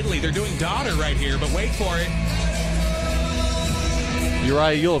Milan, Italy. They're doing Daughter right here, but wait for it.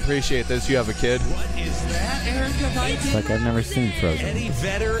 Uriah, you'll appreciate this. You have a kid. What is that, Erica Viking? It's like I've never seen Frozen. Eddie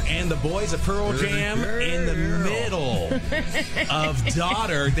Vedder and the boys of Pearl Jam in the middle of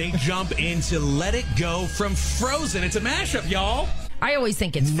Daughter. They jump into Let It Go from Frozen. It's a mashup, y'all. I always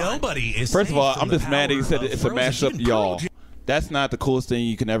think it's fun. Nobody is First of all, safe from I'm the just mad that he power said of it's a Frozen. mashup, Even y'all. Pearl Jam- That's not the coolest thing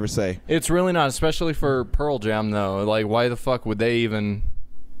you can ever say. It's really not, especially for Pearl Jam, though. Like, why the fuck would they even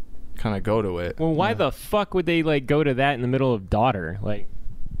kind of go to it? Well, why the fuck would they like go to that in the middle of Daughter? Like,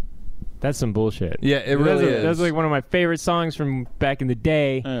 that's some bullshit. Yeah, it really is. That's like one of my favorite songs from back in the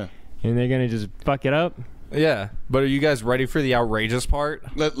day, Yeah. and they're gonna just fuck it up. Yeah, but are you guys ready for the outrageous part?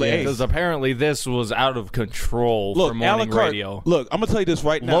 Because apparently this was out of control for morning radio. Look, I'm gonna tell you this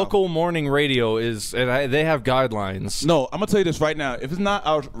right now. Local morning radio is, and they have guidelines. No, I'm gonna tell you this right now. If it's not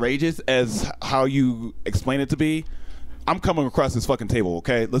outrageous as how you explain it to be, I'm coming across this fucking table.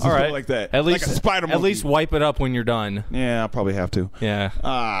 Okay, let's just put it like that. At least, like a spider monkey. at least wipe it up when you're done. Yeah, I'll probably have to. Yeah.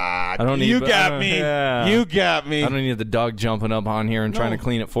 Ah, I don't need. You got me. Yeah. You got me. I don't need the dog jumping up on here and trying to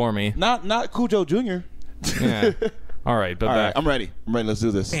clean it for me. Not Cujo Jr. Yeah. All right, but All back. right, I'm ready. Let's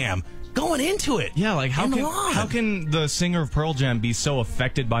do this. Damn. Going into it. Yeah, like how can the singer of Pearl Jam be so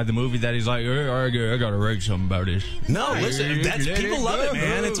affected by the movie that he's like, I gotta write something about this? No, listen, people love it,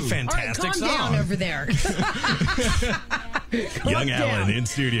 man. It's a fantastic All right, calm song. down over there. Young Calm Alan down. in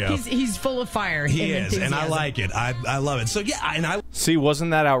studio. He's full of fire. He and is, and I enthusiasm. like it. I love it. So yeah, and I See,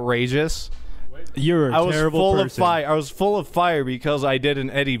 wasn't that outrageous? You're a I was terrible full person. of fire. I was full of fire because I did an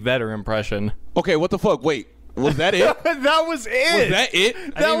Eddie Vedder impression. Okay, what the fuck? Wait, was that it? That was it. Was that it?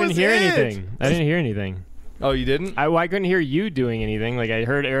 I didn't even hear anything. I didn't hear anything. Oh, you didn't? I couldn't hear you doing anything. Like I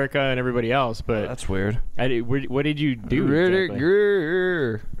heard Erica and everybody else, but That's weird. what did you do?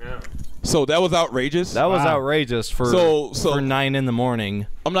 Exactly? So that was outrageous. That was outrageous for for 9 in the morning.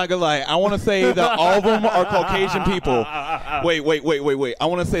 I'm not gonna lie. I want to say that all of them are Caucasian people. Wait. I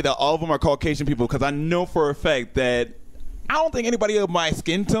want to say that all of them are Caucasian people because I know for a fact that I don't think anybody of my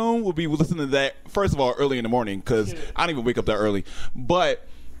skin tone would be listening to that. First of all, early in the morning because I don't even wake up that early. But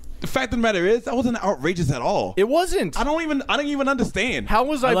the fact of the matter is, that wasn't outrageous at all. It wasn't. I don't even understand. How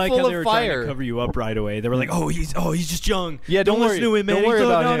was I I like full how they of were trying fire? to cover you up right away. They were like, "Oh, he's just young. Yeah, don't don't listen to him, man. Don't worry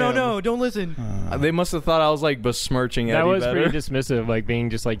about him. No, don't listen." They must have thought I was like besmirching That Eddie was Vedder. pretty dismissive, like being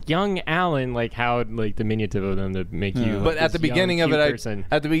just like young Alan, like how like diminutive of them to make you. But at the beginning of it, person.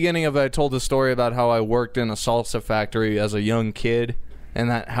 I told the story about how I worked in a salsa factory as a young kid, and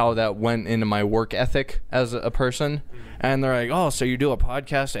how that went into my work ethic as a person. And they're like, oh, so you do a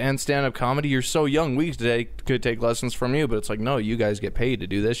podcast and stand-up comedy? You're so young. We could take lessons from you. But it's like, no, you guys get paid to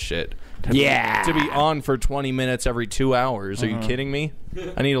do this shit. To be on for 20 minutes every 2 hours. Are you kidding me?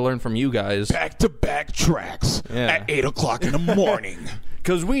 I need to learn from you guys. Back-to-back tracks at 8 o'clock in the morning.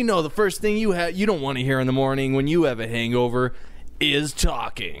 Because we know the first thing you don't want to hear in the morning when you have a hangover is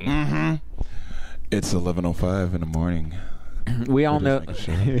talking. Mm-hmm. It's 11:05 in the morning. We all know.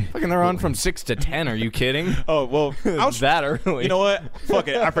 Fucking, they're on from 6 to 10. Are you kidding? Oh, well, I was that early. You know what? Fuck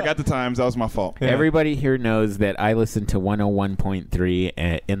it. I forgot the times. That was my fault. Yeah. Everybody here knows that I listen to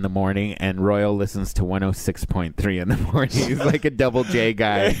 101.3 in the morning, and Royal listens to 106.3 in the morning. He's like a double J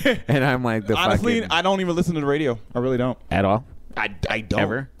guy, and I'm like the honestly, fucking... I don't even listen to the radio. I really don't. At all? I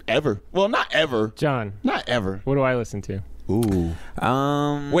don't. Ever. Well, not ever. John. Not ever. What do I listen to? Ooh.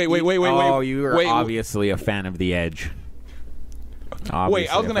 Wait. Oh, you are obviously a fan of The Edge.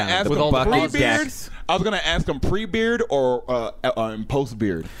 Wait, I was gonna ask him pre-beard. I was gonna ask him pre-beard or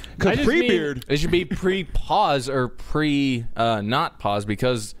post-beard. Because pre-beard, it should be pre-pause or not pause,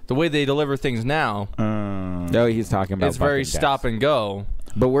 because the way they deliver things now. No, he's talking about. It's very stop and go.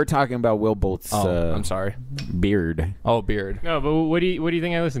 But we're talking about Will Bolt's. I'm sorry. Beard. Oh, beard. No, but what do you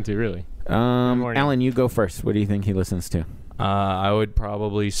think I listen to, really? Alan, you go first. What do you think he listens to? I would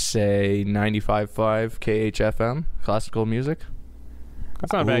probably say 95.5 KHFM, classical music.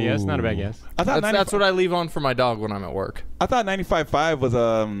 That's not a bad guess. Not a bad guess. I thought that's what I leave on for my dog when I'm at work. I thought 95.5 was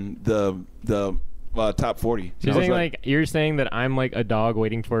the top 40. You're saying that I'm like a dog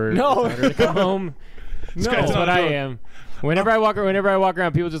waiting for no to come home. No, that's what I am. Whenever I walk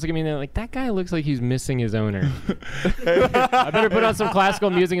around, people just look at me and they're like, "That guy looks like he's missing his owner." I better put on some classical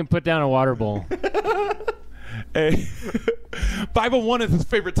music and put down a water bowl. Hey, 5:01 is his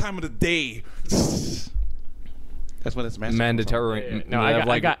favorite time of the day. That's when it's mandatory. No,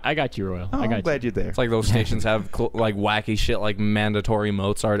 I got you, Royal. Oh, I got I'm glad you're there. It's like those stations have like wacky shit like mandatory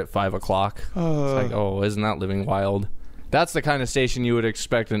Mozart at 5 o'clock. It's like, oh, isn't that living wild? That's the kind of station you would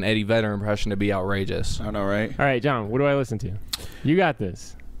expect an Eddie Vedder impression to be outrageous. I know, right? All right, John, what do I listen to? You got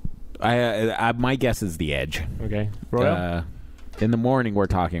this. My guess is The Edge. Okay. Royal? In the morning, we're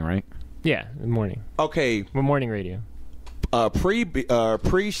talking, right? Yeah, in the morning. Okay. Morning radio.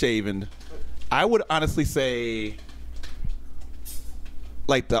 Pre-shaven, I would honestly say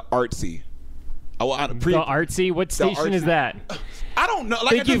like the artsy. The artsy? What station is that? I don't know.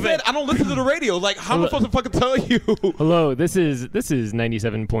 Like I just said, I don't listen to the radio. Like, how am I supposed to fucking tell you? Hello, this is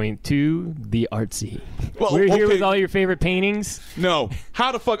 97.2, The Artsy. Well, We're here with all your favorite paintings. No.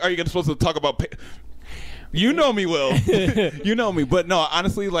 How the fuck are you supposed to talk about You know me, Will. You know me, but no,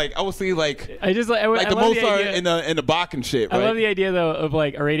 honestly, like I would see like the Mozart in the Bach and shit. Right? I love the idea though of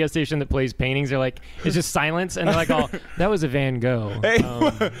like a radio station that plays paintings. They're like it's just silence, and they're like, "Oh, that was a Van Gogh. Hey,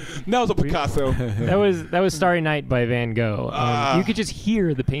 that was a Picasso. that was Starry Night by Van Gogh. You could just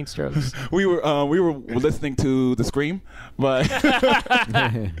hear the paint strokes. We were listening to the Scream, but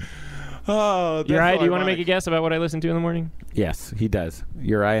oh, Uriah, do you want to make a guess about what I listen to in the morning? Yes, he does.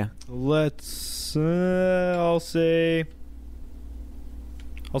 Uriah, I'll say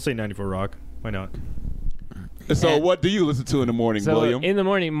 94 Rock. Why not? So what do you listen to in the morning, William? In the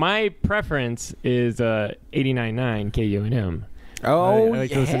morning, my preference is 89.9 KUNM. Oh, I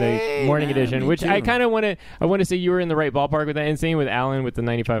like to listen to Morning Edition, which I kind of want to say you were in the right ballpark with that. And same with Alan with the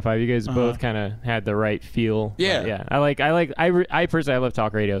 95.5. You guys both kind of had the right feel. Yeah, yeah. I personally love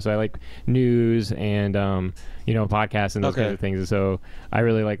talk radio, so I like news and podcasts and those kind of things. And so I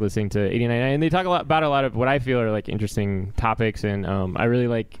really like listening to 89.9, and they talk about a lot of what I feel are like interesting topics. And I really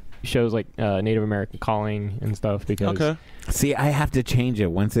like shows like Native American Calling and stuff because see, I have to change it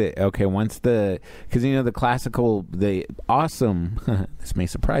once because the classical, the awesome this may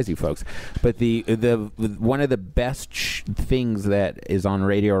surprise you folks, but the one of the best things that is on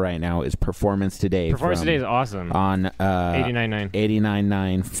radio right now is Performance Today. Performance Today is awesome on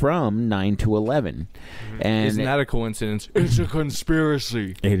 89.9 from 9 to 11. And isn't that a coincidence? It's a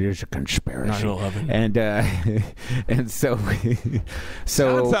conspiracy. It is a conspiracy. 9/11. And so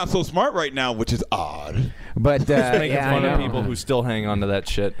John sounds so smart right now, which is odd. But making fun of people who still hang on to that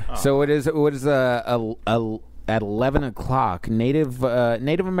shit. So what is at 11 o'clock Native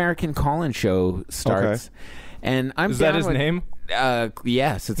American call-in show starts, and I'm is that his name?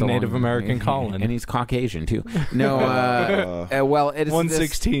 Yes, it's a Native American Colin, and he's Caucasian too. No, well, it's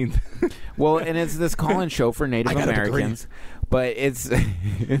 1/16. Well, and it's this call-in show for Native Americans, but it's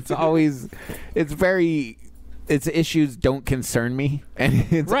very. Its issues don't concern me, and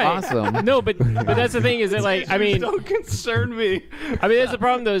it's awesome. No, but that's the thing is that don't concern me. I mean, that's the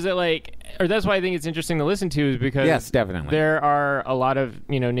problem though is that like or that's why I think it's interesting to listen to, is because Yes, definitely. there are a lot of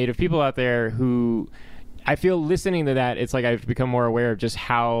Native people out there who I feel listening to that, it's like I've become more aware of just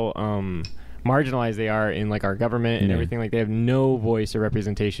how marginalized they are in like our government and everything. Like they have no voice or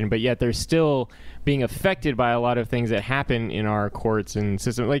representation, but yet they're still being affected by a lot of things that happen in our courts and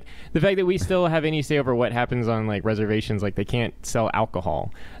system. Like the fact that we still have any say over what happens on like reservations, like they can't sell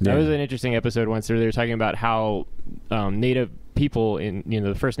alcohol. That was an interesting episode once where they were talking about how Native people in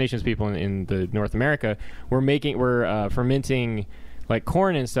the First Nations people in the North America were fermenting like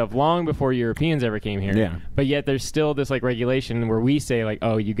corn and stuff long before Europeans ever came here. Yeah. But yet there's still this like regulation where we say like,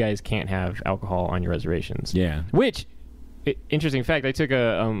 oh, you guys can't have alcohol on your reservations. Yeah. Which, interesting fact, I took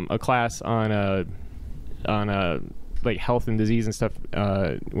a class on like health and disease and stuff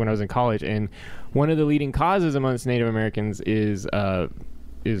when I was in college, and one of the leading causes amongst Native Americans is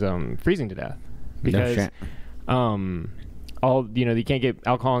freezing to death because you can't get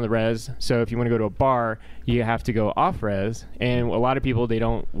alcohol on the res, so if you want to go to a bar, you have to go off res, and a lot of people, they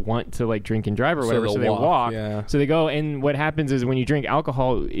don't want to like drink and drive or whatever, so they walk. So they go, and what happens is when you drink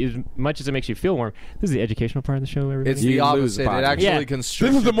alcohol, as much as it makes you feel warm, this is the educational part of the show, everybody. It's the opposite. It actually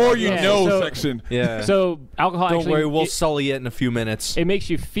constricts. This is the more you know so, section. Yeah. So alcohol, don't actually, worry, we'll sully it in a few minutes. It makes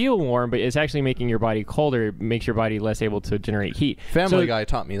you feel warm, but it's actually making your body colder. It makes your body less able to generate heat. Family Guy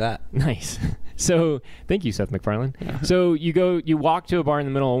taught me that. Nice. So thank you, Seth MacFarlane. So you walk to a bar in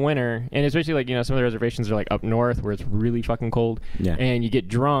the middle of winter, and especially like some of the reservations are like up north where it's really fucking cold. Yeah. And you get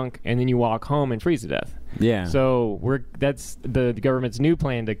drunk, and then you walk home and freeze to death. Yeah. So that's the government's new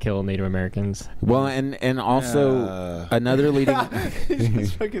plan to kill Native Americans. Well, and also another leading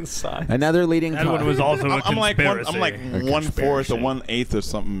fucking side. Another leading. That one was also a I'm like conspiracy. 1/4 or 1/8 or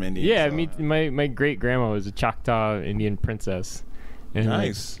something Indian. Yeah, so. my great grandma was a Choctaw Indian princess. And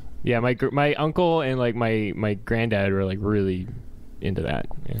nice. Yeah, my uncle and like my granddad were like really into that,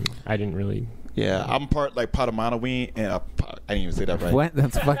 and I didn't really. Yeah, I'm part like Potawatomi, and I didn't even say that right. What?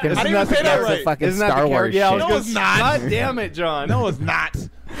 That's fucking. I didn't even say that right. Fucking Isn't that Star the Wars character? shit. No, it's not. God damn it, John. No, it's not.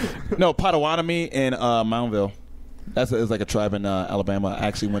 No, Potawatomi and Moundville. It's like a tribe in Alabama. I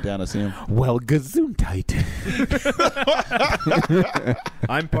actually went down to see him. Well, gesundheit.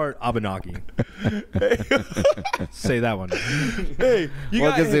 I'm part Abenaki. Say that one. Hey, you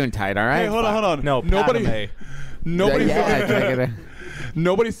Well, got gesundheit. All right. Hey, hold on. No, nobody.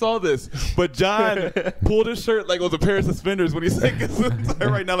 Nobody saw this, but John pulled his shirt like it was a pair of suspenders when he said gesundheit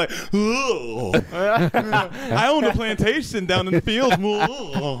right now, like, I own a plantation down in the fields.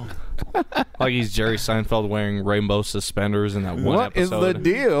 Like he's Jerry Seinfeld wearing rainbow suspenders in that one What is episode. the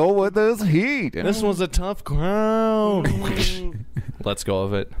deal with this heat? This was a tough crowd. Let's go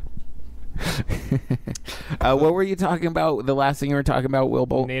of it. What were you talking about? The last thing you were talking about, Will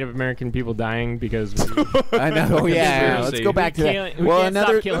Bolt? Native American people dying because I know. Yeah. Let's go back to that. Well,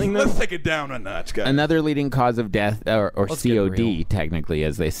 another killing them. Let's take it down a notch, guys. Another leading cause of death, or Let's get COD, real. technically,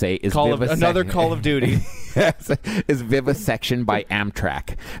 as they say, is Another Call of Duty. is vivisection by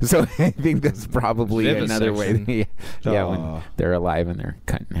Amtrak. So I think that's probably another way. When they're alive and they're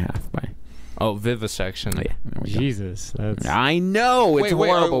cut in half by. Oh, vivisection. Oh, yeah, there we go. Jesus, that's... I know it's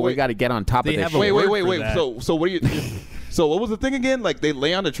horrible. We got to get on top of this. Wait. So what do you? So what was the thing again? Like they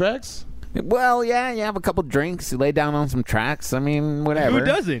lay on the tracks? Well, yeah, you have a couple drinks, you lay down on some tracks. I mean, whatever. Who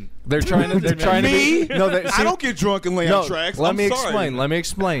doesn't? They're trying to. They're trying to be. No, I don't get drunk and lay on tracks. Let me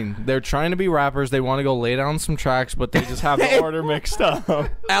explain. They're trying to be rappers. They want to go lay down some tracks, but they just have the order mixed up.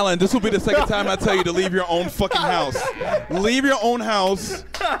 Alan, this will be the second time I tell you to leave your own fucking house. Leave your own house.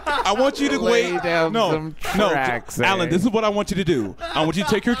 I want you to lay down some tracks. Alan, this is what I want you to do. I want you to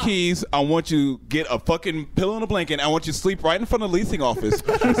take your keys. I want you to get a fucking pillow and a blanket. I want you to sleep right in front of the leasing office.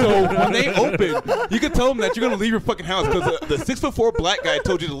 So when they open, you can tell them that you're gonna leave your fucking house because the 6'4" black guy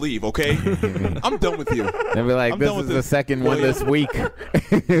told you to leave. Okay. I'm done with you. They'll be like, this is the second one this week.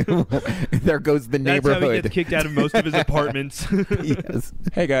 There goes the neighborhood. That's how he gets kicked out of most of his apartments. Yes.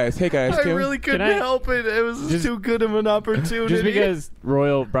 Hey guys. I really couldn't help it. It was just too good of an opportunity. Just because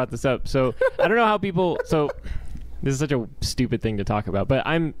Royal brought this up. So I don't know how people... So this is such a stupid thing to talk about, but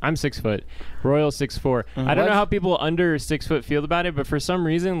I'm 6 foot. Royal's 6'4". I don't know how people under 6 foot feel about it, but for some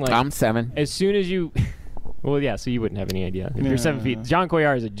reason, like... I'm 7. As soon as you... Well, yeah, so you wouldn't have any idea. If you're 7 feet. John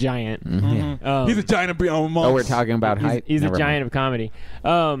Coyar is a giant. Mm-hmm. He's a giant of Oh, we're talking about height? He's a giant of comedy.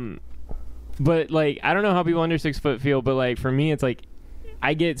 But, like, I don't know how people under 6 foot feel, but, like, for me, it's like,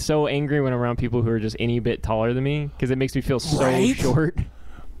 I get so angry when I'm around people who are just any bit taller than me because it makes me feel so short.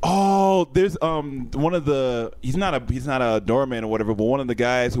 Oh, there's one of the he's not a doorman or whatever, but one of the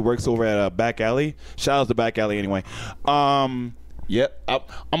guys who works over at Back Alley. Shout out to Back Alley anyway.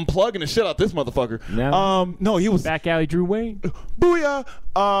 Yep, I'm plugging the shit out this motherfucker. No, no, he was Back Alley Drew Wayne. Booyah.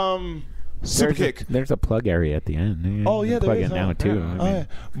 Super kick. There's a plug area at the end. Oh yeah, plug there is. it now too. Yeah. I mean, Yeah.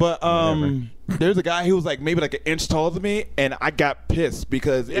 But there's a guy who was like maybe like an inch taller than me, and I got pissed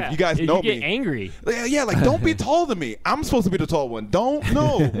because if you guys know you get me, angry. Yeah, like don't be taller than me. I'm supposed to be the tall one. Don't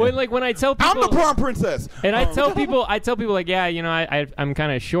when I tell people I'm the prom princess, and I tell people like, yeah, you know, I'm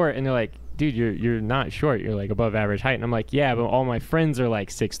kind of short, and they're like, dude, you're not short. You're like above average height, and I'm like, yeah, but all my friends are like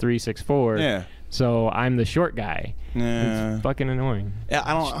 6'3", 6'4". Yeah. So I'm the short guy. Yeah. It's fucking annoying. Yeah,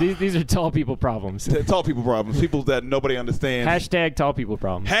 I don't. These are tall people problems. Tall people problems. People that nobody understands. Hashtag tall people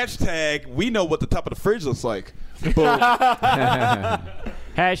problems. Hashtag we know what the top of the fridge looks like. Boom.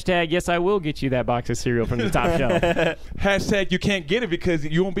 Hashtag yes, I will get you that box of cereal from the top shelf. Hashtag you can't get it because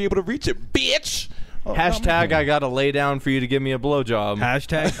you won't be able to reach it, bitch. Oh, Hashtag I gotta lay down for you to give me a blowjob.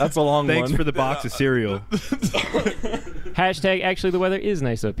 Hashtag that's a long thanks one. for the box of cereal. Hashtag actually the weather is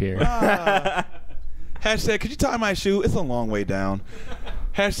nice up here. Hashtag could you tie my shoe? It's a long way down.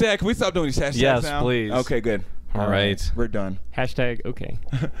 Hashtag can we stop doing these hashtags Yes, now? please. Okay, good. All right. We're done. Hashtag okay.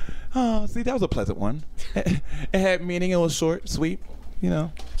 Oh, see, that was a pleasant one. It had meaning. It was short, sweet. You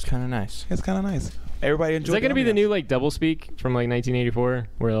know, it's kind of nice. It's kind of nice. Everybody enjoyed. Is that gonna be the new like double speak from like 1984,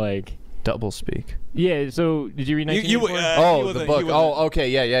 where like double speak? Yeah. So did you read 1984? Oh, the book. Oh, okay.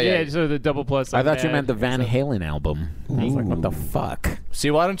 Yeah. So the double plus. I thought you meant the Van Halen album. I was like, what the fuck? See,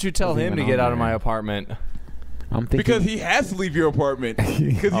 why don't you tell him to get out of my apartment? I'm thinking because he has to leave your apartment because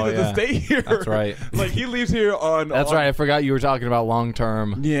he doesn't stay here. That's right. Like he leaves here on. That's right. I forgot you were talking about long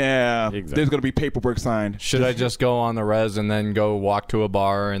term. Yeah. Exactly. There's gonna be paperwork signed. Should I just go on the res and then go walk to a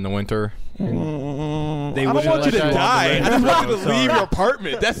bar in the winter? I don't want you to die. I just want you to leave your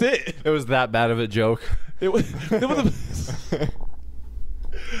apartment. That's it. It was that bad of a joke. It was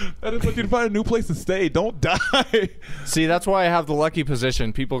I just want you to find a new place to stay. Don't die. See, that's why I have the lucky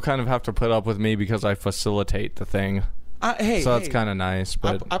position. People kind of have to put up with me because I facilitate the thing. Hey, so that's kind of nice.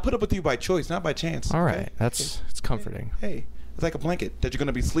 But I put up with you by choice, not by chance. All right, okay? it's comforting. Hey, it's like a blanket that you're going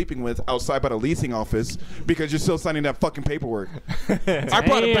to be sleeping with outside by the leasing office because you're still signing that fucking paperwork. I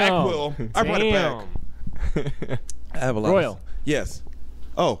brought it back, Will. I brought it back. I have a lot. Royal. Yes.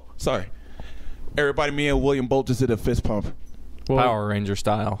 Oh, sorry. Everybody, me and William Bolt just did a fist pump. Power Ranger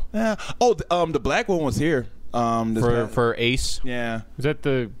style. Yeah. Oh, the black one was here. For Ace. Yeah.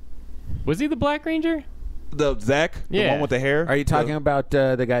 Was he the Black Ranger? The Zach, the one with the hair. Are you talking about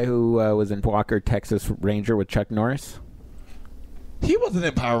the guy who was in Walker, Texas Ranger with Chuck Norris? He wasn't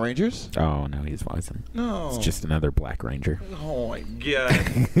in Power Rangers. Oh no, he wasn't. No, it's just another Black Ranger. Oh my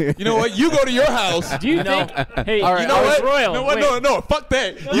god! You know what? You go to your house. Do you think? Hey, all right, you know what? Royal. No, fuck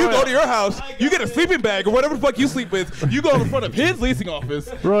that. You go to your house. You get a sleeping bag or whatever the fuck you sleep with. You go in front of his leasing office,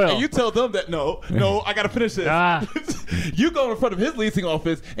 Royal, and you tell them that no, I gotta finish this. You go in front of his leasing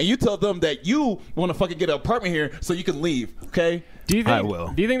office and you tell them that you want to fucking get an apartment here so you can leave. Okay? Do you think? I will.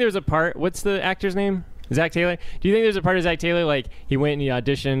 Do you think there's a part? What's the actor's name? Zach Taylor. Do you think there's a part of Zach Taylor like he went and he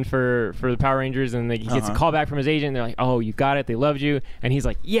auditioned for the Power Rangers and like, he gets a call back from his agent and they're like, oh, you got it, they loved you, and he's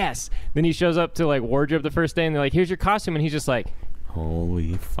like, yes. Then he shows up to like wardrobe the first day and they're like, here's your costume, and he's just like,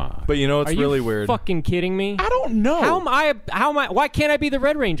 holy fuck. But you know it's really weird. Fucking kidding me? I don't know. How am I? Why can't I be the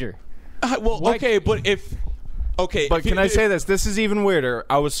Red Ranger? Okay, but if. Okay, but can I say this? This is even weirder.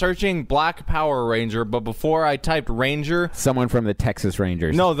 I was searching Black Power Ranger, but before I typed Ranger, someone from the Texas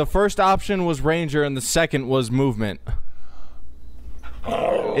Rangers. No, the first option was Ranger, and the second was Movement.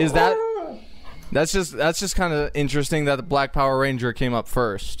 Is that? That's just kind of interesting that the Black Power Ranger came up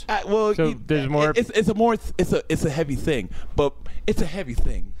first. Well, so there's more. It's a heavy thing, but it's a heavy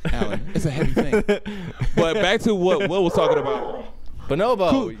thing, Alan. It's a heavy thing. But back to what Will was talking about.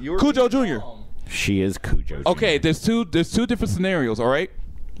 Bonobo, Cujo Jr. She is Cujo. Okay, there's two different scenarios. All right,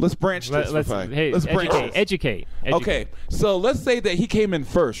 let's branch this. Let's branch this. Educate. Okay, so let's say that he came in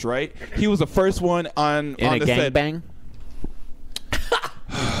first, right? He was the first one on a the set. gangbang.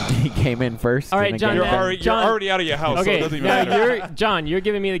 He came in first. All right, John. You're already out of your house. Okay, so it doesn't even matter. John, you're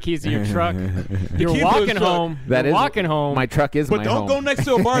giving me the keys to your truck. You're walking home. Walking home. My truck is my home. But don't go next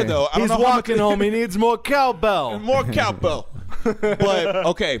to a bar though. He's walking home. He needs more cowbell. More cowbell. But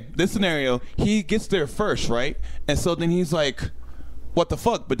okay, this scenario, he gets there first, right? And so then he's like, what the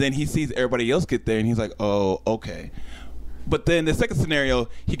fuck? But then he sees everybody else get there and he's like, oh, okay. But then the second scenario,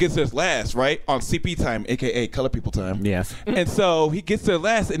 he gets there last, right? On CP time, aka color people time. Yes. And so he gets there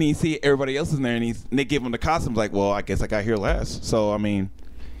last and he see everybody else in there and they give him the costumes like, well, I guess I got here last. So I mean,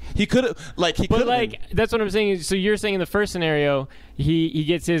 he could have that's what I'm saying. So you're saying in the first scenario, he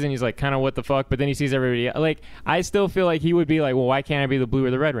gets his and he's like, kind of what the fuck, but then he sees everybody. Like, I still feel like he would be like, well, why can't I be the blue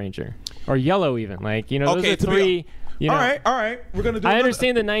or the red ranger or yellow even? Like, you know, those are three. You know, all right, we're gonna do. I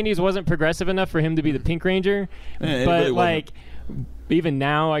understand the '90s wasn't progressive enough for him to be the Pink Ranger, but really like, even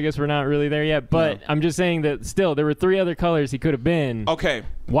now, I guess we're not really there yet. But I'm just saying that still, there were 3 other colors he could have been. Okay.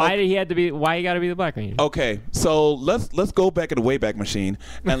 Why did he have to be? Why he got to be the Black Ranger? Okay, so let's go back in the Wayback Machine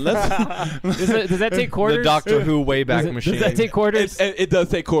and let's. Does that take quarters? The Doctor Who Wayback Machine. Does that take quarters? It does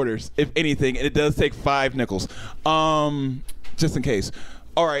take quarters, if anything, and it does take 5 nickels. Just in case.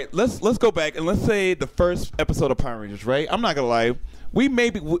 All right, let's go back and let's say the first episode of Power Rangers. Right? I'm not gonna lie.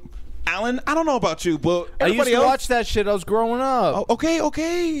 Alan, I don't know about you, but I used everybody to else watch that shit. I was growing up. Oh,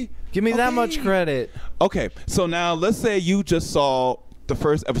 okay. Give me that much credit. Okay, so now let's say you just saw the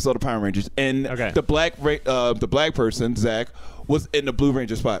first episode of Power Rangers, and the black person, Zach, was in the Blue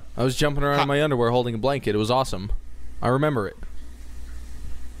Ranger spot. I was jumping around in my underwear holding a blanket. It was awesome. I remember it.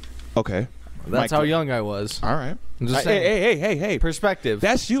 Okay. That's how young I was. All right. I'm just saying. Hey. Perspective.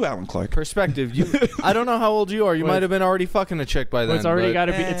 That's you, Alan Clark. Perspective. I don't know how old you are. You might have been already fucking a chick by then. It's already got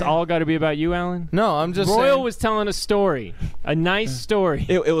to be. It's all got to be about you, Alan. No, I'm just Royal saying. was telling a story, a nice story.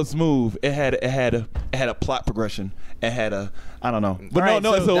 It was smooth. It had a plot progression. It had a I don't know. But Right,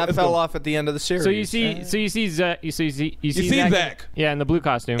 no, so that fell off at the end of the series. So you see Zach. Yeah, in the blue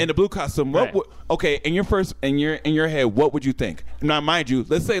costume. In the blue costume. Right. Okay, in your head, what would you think? Now, mind you,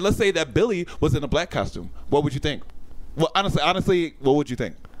 let's say that Billy was in a black costume. What would you think? Well, honestly, what would you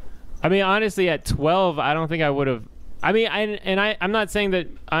think? I mean, honestly, at 12, I don't think I would have. I mean, I'm not saying that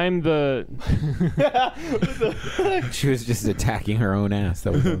I'm the. She was just attacking her own ass.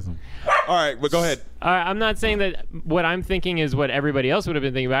 That was awesome. All right, but go ahead. I'm not saying that what I'm thinking is what everybody else would have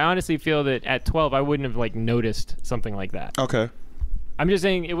been thinking, but I honestly feel that at 12, I wouldn't have noticed something like that. Okay. I'm just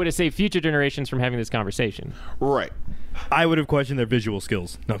saying it would have saved future generations from having this conversation. Right. I would have questioned their visual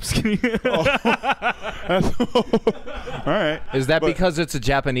skills. No, I'm just kidding. All right. Is that because it's a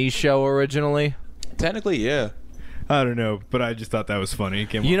Japanese show originally? Technically, yeah. I don't know, but I just thought that was funny.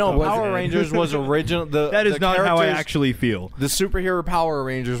 You know, Power Rangers was original. That is not how I actually feel. The superhero Power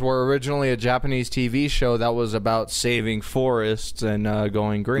Rangers were originally a Japanese TV show that was about saving forests and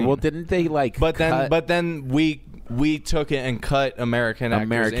going green. Well, didn't they But then we took it and cut American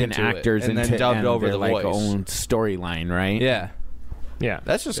actors into and then dubbed over their the voice. own storyline, right? Yeah. Yeah,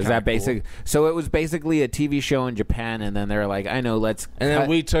 that's just is that basic? So it was basically a TV show in Japan, and then they're like, "I know, let's." And then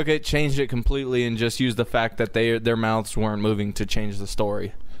we took it, changed it completely, and just used the fact that their mouths weren't moving to change the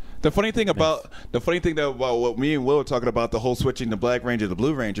story. The funny thing about what me and Will were talking about, the whole switching the Black Ranger to the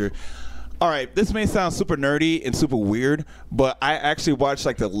Blue Ranger. All right, this may sound super nerdy and super weird, but I actually watched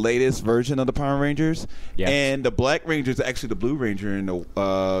the latest version of the Power Rangers, and the Black Ranger is actually the Blue Ranger, and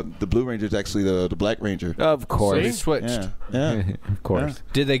the Blue Ranger is actually the Black Ranger. Of course, so they switched. Yeah. Of course. Yeah.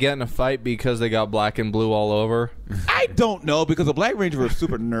 Did they get in a fight because they got black and blue all over? I don't know, because the Black Ranger was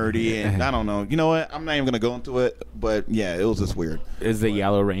super nerdy, and I don't know. You know what? I'm not even gonna go into it, but yeah, it was just weird. Is the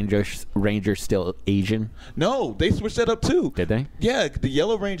Yellow Ranger still Asian? No, they switched that up too. Did they? Yeah, the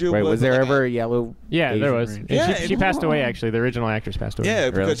Yellow Ranger. Wait, was there ever a yellow? Yeah, Asian there was. Ranger? And she passed away. Actually, the original actress passed away. Yeah,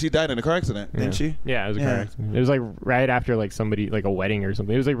 because she died in a car accident, didn't she? Yeah, it was a car accident. It was right after somebody a wedding or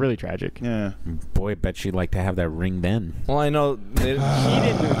something. It was really tragic. Yeah. Boy, I bet she'd like to have that ring then. Well, I know. It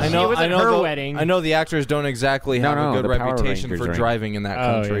wasn't her wedding. I know the actors don't exactly have a good reputation for driving in that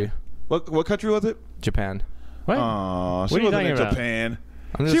country. Yeah. What country was it? Japan. What? She What are you wasn't talking in about? Japan.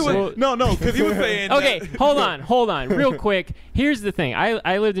 I'm just saying. No, because he was saying. Okay, that- hold on, real quick. Here's the thing.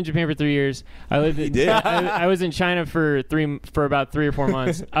 I lived in Japan for 3 years. I lived. He did. I was in China for about 3 or 4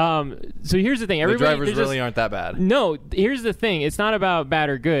 months. So here's the thing. The Everybody drivers really aren't that bad. No, here's the thing. It's not about bad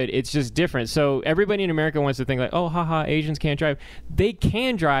or good. It's just different. So everybody in America wants to think oh, haha, Asians can't drive. They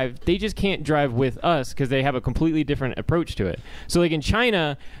can drive. They just can't drive with us because they have a completely different approach to it. So in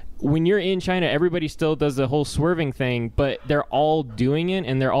China, when you're in China, everybody still does the whole swerving thing, but they're all doing it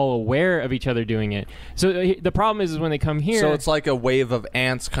and they're all aware of each other doing it. So the problem is when they come here. So it's like a wave of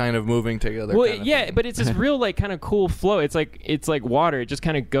ants kind of moving together. Well, yeah, but it's this real kind of cool flow. It's like water. It just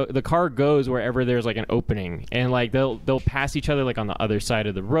kind of the car goes wherever there's an opening, and they'll pass each other on the other side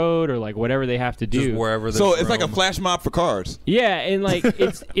of the road or whatever they have to do. Just wherever. So it's like a flash mob for cars. Yeah, and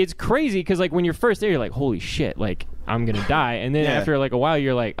it's crazy because when you're first there, you're like, holy shit, I'm gonna die, and then after a while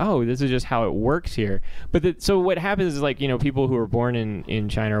you're like, oh, this is just how it works here. But so what happens is people who are born in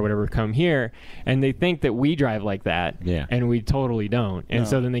China or whatever come here and they think that we drive like that, and we totally don't. And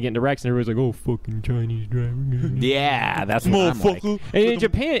so then they get into wrecks and everybody's like, oh, fucking Chinese driver. Yeah, that's what I'm like. Motherfucker. And in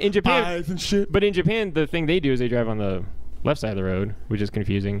Japan, Eyes and shit. but in Japan the thing they do is they drive on the left side of the road, which is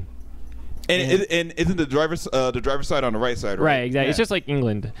confusing. And isn't the driver's side on the right side, right? Right, exactly. Yeah. It's just like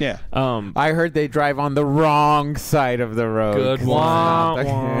England. Yeah. I heard they drive on the wrong side of the road. Good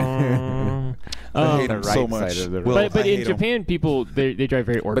one. I hate the him right so much. side of the road. Will, But I in hate him. Japan, people they drive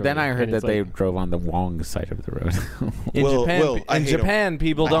very orderly. But then I heard and that it's they like- drove on the wrong side of the road. In Will, I in hate 'em. Japan,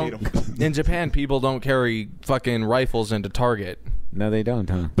 people I don't. hate 'em. In Japan, people don't carry fucking rifles into Target No, they don't,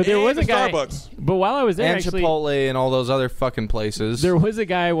 huh? But there was a And guy. Starbucks. But while I was there, and actually, Chipotle and all those other fucking places. there was a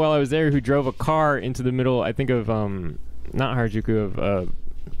guy while I was there who drove a car into the middle. I think of not Harajuku of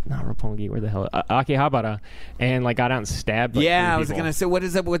not Roppongi. Where the hell? Akihabara, and like got out and stabbed. Like, Yeah, three I was people. gonna say, what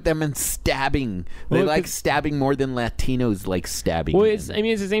is up with them and stabbing? They Well, like 'cause- stabbing more than Latinos like stabbing. Well, it's. I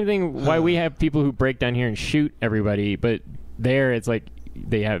mean, it's the same thing. Why we have people who break down here and shoot everybody, but there it's like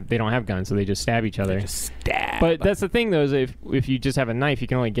they don't have guns, so they just stab each other. Just stab. But that's the thing, though, is if you just have a knife, you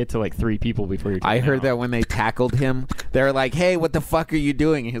can only get to like 3 people before you're. I taken heard out. that when they tackled him, they're like, "Hey, what the fuck are you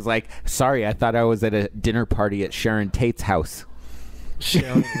doing?" And he's like, "Sorry, I thought I was at a dinner party at Sharon Tate's house."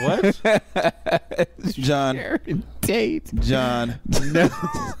 What? John. Sharon Tate. John. No.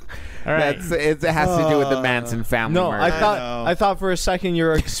 All right. It has to do with the Manson family No, murder. I thought for a second you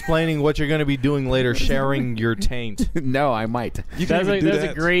were explaining what you're going to be doing later, sharing your taint. No, I might. You That's can even do a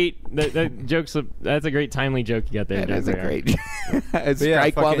that. great that joke's that's a great timely joke you got there. That is a JR. great. Strike yeah,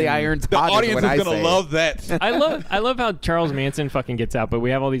 while the fucking- iron's The hot. audience is, what is I gonna say. love that. I love how Charles Manson fucking gets out, but we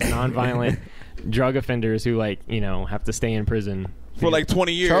have all these non-violent drug offenders who have to stay in prison For like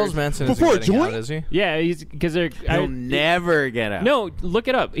 20 years. Charles Manson isn't Before a getting out, joint? is he? Yeah, he's because they're. He'll never get out. No, look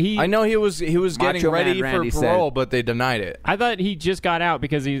it up. I know he was getting Macho ready Man for Randy parole, said- but they denied it. I thought he just got out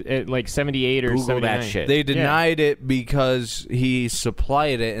because he's at like 78 or Google 79. that shit. They denied it because he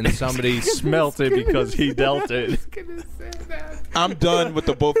supplied it and somebody smelt it because he dealt it. I'm done with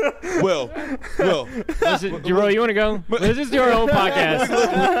the both. Will. Listen, Jerome, you want to go? This is your own podcast.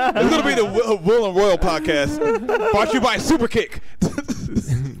 It's going to be the Will and Royal podcast. Brought to you by Super Kick.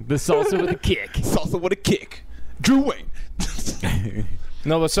 The salsa with a kick. Salsa with a kick. Drew Wayne.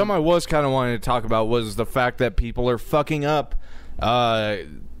 No, but something I was kind of wanting to talk about was the fact that people are fucking up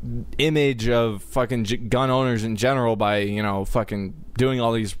image of fucking gun owners in general by fucking doing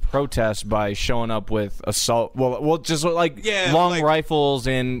all these protests by showing up with assault just like long rifles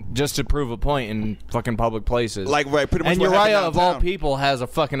and just to prove a point in fucking public places, Like, right, pretty much and what happened Uriah of all downtown. people has a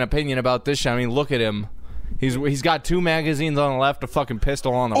fucking opinion about this shit. I mean, look at him. He's got 2 magazines on the left, a fucking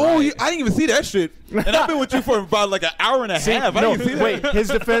pistol on the Oh, right. I didn't even see that shit. And I've been with you for about like an hour and a half. I no, didn't even see that. wait. His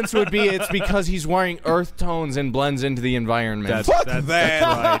defense would be it's because he's wearing earth tones and blends into the environment. Fuck that.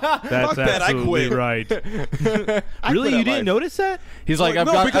 That's Fuck that. I absolutely quit. right. I Really, quit you that didn't life. notice that? He's like, I've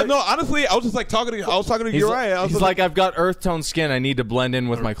no, got. because no, honestly, I was just like talking to Uriah. I was He's just like, I've got earth tone skin. I need to blend in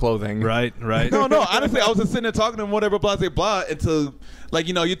with my clothing. Right. no, honestly, I was just sitting there talking to him, whatever, blah, blah, blah, until, like,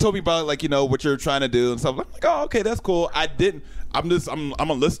 you told me about, like, what you're trying to do and stuff. I'm like, oh, okay, that's cool. I didn't. I'm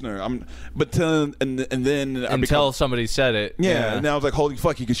a listener. And then Until somebody said it. yeah, and then I was like, holy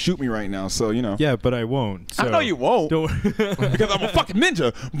fuck, you could shoot me right now. So Yeah, but I won't. I know you won't Don't because I'm a fucking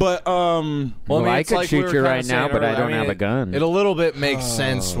ninja. But Well, I it's could like shoot we were you kinda right now, saying but I earlier. don't mean, have a gun. It a little bit makes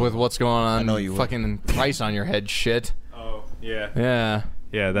sense with what's going on. I know you would. fucking price on your head shit. Oh, yeah. Yeah.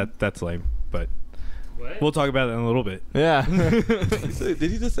 Yeah, that's lame. But we'll talk about that in a little bit. Yeah. did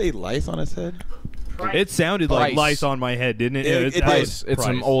he just say lice on his head? It sounded like Price. lice on my head, didn't it? It Price. did. It's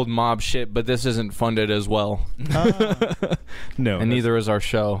some old mob shit, but this isn't funded as well. No, And neither is our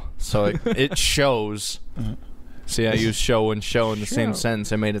show. So it shows. See, I used show and show in the same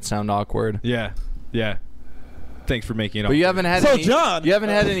sentence. I made it sound awkward. Yeah. Thanks for making it. But you haven't had So, any, John- you haven't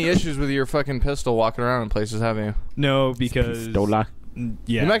had any issues with your fucking pistol walking around in places, have you? No, because Pistola.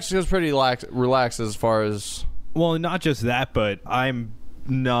 yeah. New Mexico's pretty relaxed as far as Well, not just that, but I'm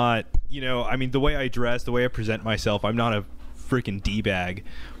not. I mean, the way I dress, the way I present myself, I'm not a freaking d-bag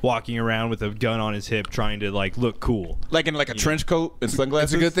walking around with a gun on his hip trying to like look cool. Like in like a trench coat and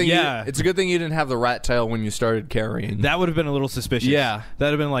sunglasses? It's a good thing. Yeah. It's a good thing you didn't have the rat tail when you started carrying. That would have been a little suspicious. Yeah.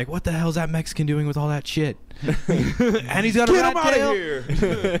 That'd have been like, what the hell's that Mexican doing with all that shit? And he's got a Get rat him out tail. of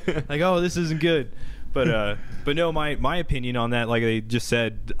here. Like, oh, this isn't good. But no, my opinion on that, like they just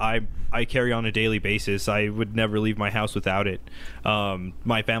said, I carry on a daily basis. I would never leave my house without it.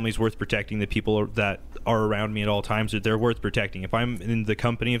 My family's worth protecting. The people that are around me at all times, they're worth protecting. If I'm in the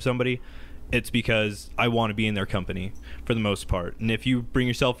company of somebody, it's because I want to be in their company for the most part. And if you bring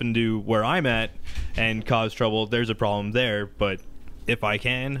yourself into where I'm at and cause trouble, there's a problem there. But if I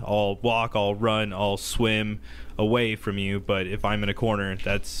can, I'll walk, I'll run, I'll swim away from you. But if I'm in a corner,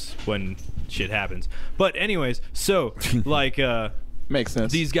 that's when shit happens. But anyways, so like Makes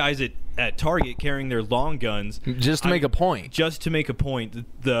sense. these guys at Target carrying their long guns Just to make a point. Just to make a point.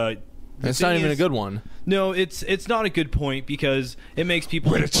 The It's thing not even is- a good one. No, it's not a good point because it makes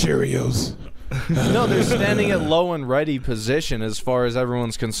people. Where the Cheerios? No, they're standing at low and ready position as far as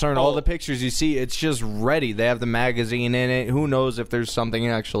everyone's concerned. All the pictures you see, it's just ready. They have the magazine in it. Who knows if there's something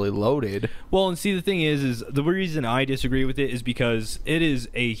actually loaded? Well, and see, the thing is the reason I disagree with it is because it is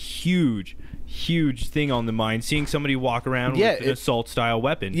a huge thing on the mind seeing somebody walk around with an assault style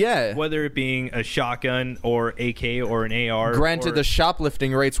weapon, whether it being a shotgun or AK or an AR. Granted, the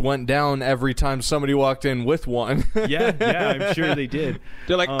shoplifting rates went down every time somebody walked in with one. yeah, I'm sure they did.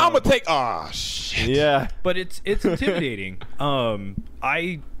 They're like, I'm gonna take shit. Yeah, but it's intimidating.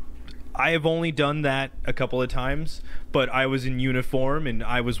 I have only done that a couple of times, but I was in uniform and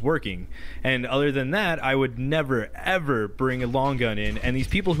I was working. And other than that, I would never, ever bring a long gun in. And these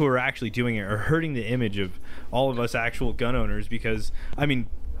people who are actually doing it are hurting the image of all of us actual gun owners because, I mean,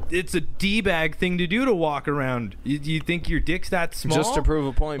 it's a D-bag thing to do to walk around. You think your dick's that small? Just to prove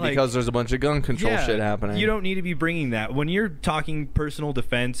a point, because there's a bunch of gun control shit happening. You don't need to be bringing that. When you're talking personal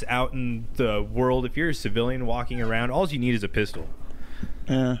defense out in the world, if you're a civilian walking around, all you need is a pistol.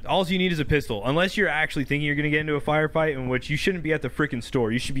 All you need is a pistol. Unless you're actually thinking you're going to get into a firefight in which you shouldn't be at the freaking store.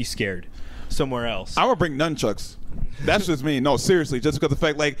 You should be scared somewhere else. I would bring nunchucks. That's just me. No, seriously. Just because the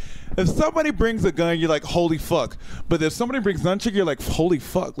fact, like, if somebody brings a gun, you're like, holy fuck. But if somebody brings nunchuck, you're like, holy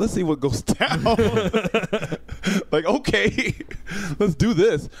fuck. Let's see what goes down. Like, okay, let's do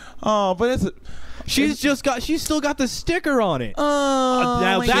this. But it's... She's still got the sticker on it.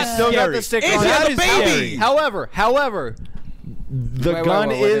 Now that's still scary. got the sticker It's on got it. a baby. However, the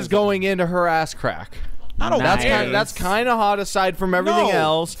gun is going into her ass crack. I don't That's kind of hot aside from everything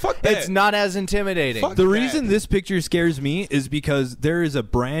else. Fuck that. It's not as intimidating. The reason this picture scares me is because there is a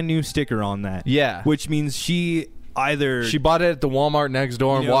brand new sticker on that. Yeah. Which means she bought it at the Walmart next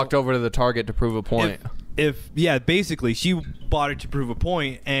door and walked over to the Target to prove a point. Basically she bought it to prove a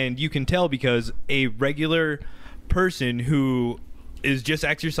point, and you can tell because a regular person who is just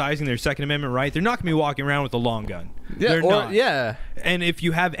exercising their Second Amendment right, they're not going to be walking around with a long gun. They're not. Yeah. And if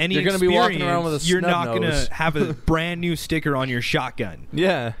you have any You're gonna be walking around with a you're snub not going nose. to have a brand new sticker on your shotgun.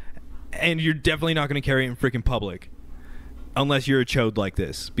 Yeah. And you're definitely not going to carry it in freaking public. Unless you're a chode like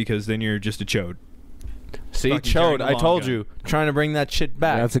this, because then you're just a chode. See, Fucking carrying chode, a I long told gun. you. Trying to bring that shit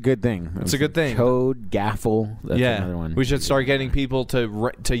back. That's a good thing. It's a good thing. Chode, gaffle. That's another one. We should start getting people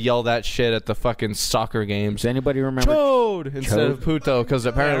to yell that shit at the fucking soccer games. Does anybody remember Chode instead of puto, because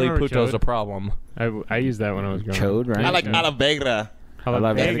apparently I remember puto's chode. a problem. I used that when I was growing Chode, up. right? I like Alavegra.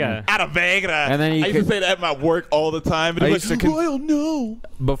 Alavegra. Alavegra. And then you I used to say that at my work all the time. And I I used like, to Royal, no.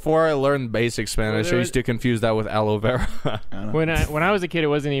 Before I learned basic Spanish, I used to confuse that with aloe vera. When I was a kid, it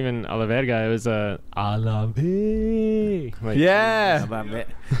wasn't even Alaverga. It was Alave. Like, Yeah.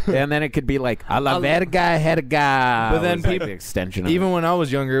 And then it could be like Alaverga Herga. But then was like people- the extension of Even it. when I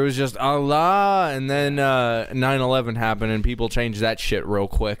was younger, it was just Allah, and then 9/11 happened, and people changed that shit real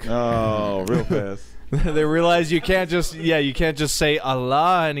quick. Oh, real fast. They realized you can't just say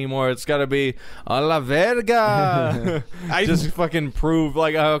Allah anymore. It's got to be Allah verga. I just fucking prove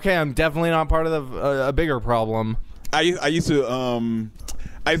like okay, I'm definitely not part of a bigger problem. I used to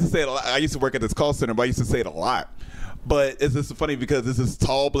say it a lot. I used to work at this call center, but I used to say it a lot. But it's just funny because this is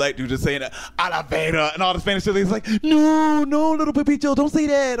tall black dude just saying Alavera and all the Spanish shit. He's like, no, little Pepito, don't say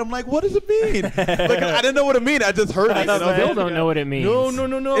that. I'm like, what does it mean? Like, I didn't know what it mean. I just heard it. I still don't know what it means. No.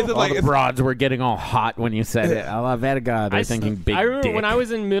 It's All like, the broads were getting all hot when you said it. Alaverga. They're thinking big I remember dick. when I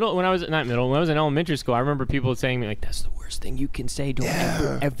was in when I was in elementary school, I remember people saying to me like, that's the worst thing you can say. Don't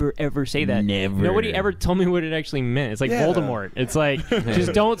ever say that. Never. Nobody ever told me what it actually meant. It's like Voldemort. It's like,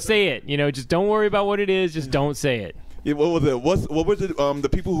 just don't say it. Just don't worry about what it is. Just don't say it. Yeah, what was it? What was it? The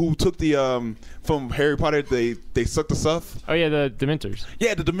people who took the from Harry Potter, they sucked the stuff. Oh yeah, the Dementors.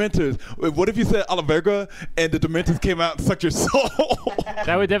 Yeah, the Dementors. What if you said Alaverga and the Dementors came out and sucked your soul?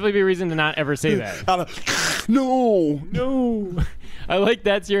 That would definitely be a reason to not ever say that. No. I like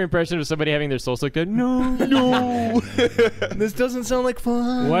that's your impression of somebody having their soul sucked out. No. This doesn't sound like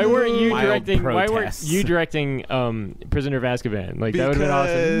fun. Why weren't you Mild directing? Why weren't protests. you directing Prisoner of Azkaban? Like that would have been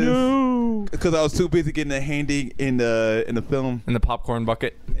awesome. No. Because I was too busy getting a handy in the film. In the popcorn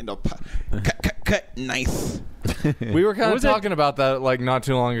bucket. In the cut. Nice. We were kind What of was that? talking about that like not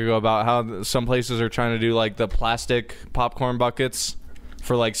too long ago about how some places are trying to do like the plastic popcorn buckets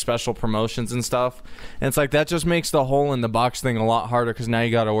for like special promotions and stuff. And it's like that just makes the hole in the box thing a lot harder because now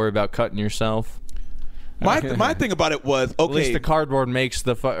you got to worry about cutting yourself. My thing about it was okay. At least the cardboard makes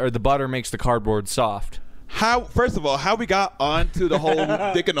the butter makes the cardboard soft. First of all, how we got onto the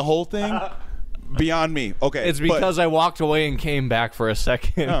whole dick in the hole thing? Beyond me. Okay. It's because I walked away and came back for a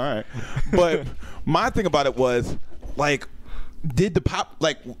second. All right. But my thing about it was, like, did the pop,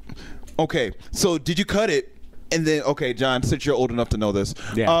 like, okay, so did you cut it And then, okay, John, since you're old enough to know this,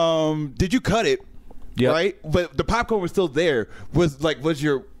 Yeah. did you cut it? Yep. Right, but the popcorn was still there. Was the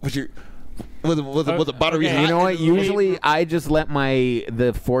buttery hot? You know what? Usually, I just let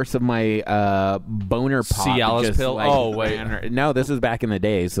the force of my boner pop. Cialis just, pill? like, Oh, wait. no, this was back in the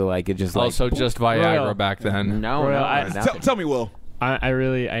day, so like it just. Also, just Viagra back then. No, Royal, Tell me, Will. I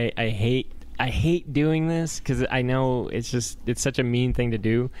hate doing this because I know it's such a mean thing to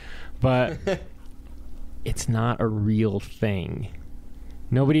do, but it's not a real thing.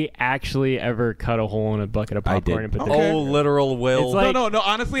 Nobody actually ever cut a hole in a bucket of popcorn and put the Oh, literal Will. It's like, no.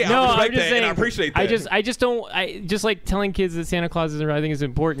 Honestly, no, I I'm respect just that saying, and I appreciate that. I just don't. I just like telling kids that Santa Claus isn't real. I think it's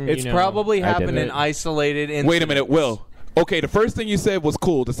important. It's you know. probably happened in isolated incidents. Wait a minute, Will. Okay, the first thing you said was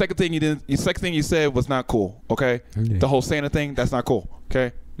cool. The second thing you said was not cool. Okay, the whole Santa thing, that's not cool.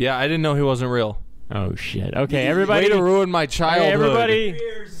 Okay. Yeah, I didn't know he wasn't real. Oh shit. Okay, everybody. Way to ruin my childhood. Okay, everybody,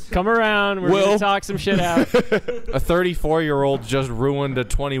 come around. We're gonna talk some shit out. A 34-year-old just ruined a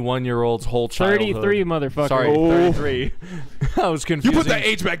 21-year-old's whole childhood. 33, motherfucker. Sorry, Oh. 33. I was confusing. You put that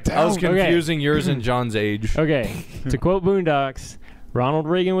age back down. I was confusing yours and John's age. Okay, to quote Boondocks, Ronald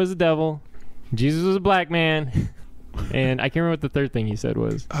Reagan was the devil, Jesus was a black man, and I can't remember what the third thing he said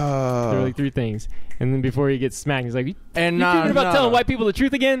was. There were like 3 things, and then before he gets smacked, he's like, "You thinking about telling white people the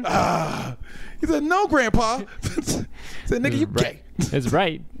truth again?" He said, "No, Grandpa." He said, "Nigga, you gay." It's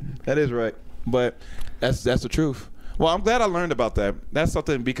right. That is right, but that's the truth. Well, I'm glad I learned about that. That's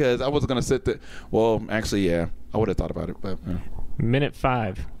something because I wasn't gonna sit there. Well, actually, yeah, I would have thought about it, but Minute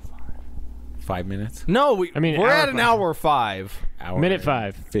 5. 5 minutes. No, I mean, we're hour at an 5. hour 5. Minute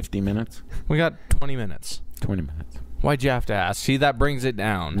 5. 50 minutes. We got 20 minutes. 20 minutes. Why'd you have to ask? See, that brings it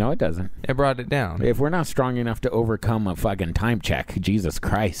down. No, it doesn't. It brought it down. If we're not strong enough to overcome a fucking time check, Jesus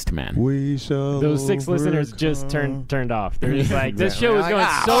Christ, man. We shall. Those 6 listeners just turned off. They're just like, this show is going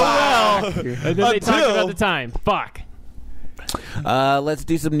so well, and then they talked about the time. Fuck. Let's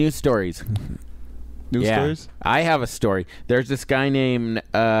do some news stories. News stories? I have a story. There's this guy named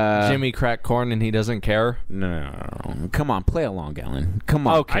Jimmy cracked corn and he doesn't care. No, come on, play along, Ellen. Come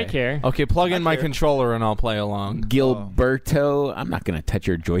on. Okay. I care. Okay, plug in my controller and I'll play along. Gilberto, I'm not gonna touch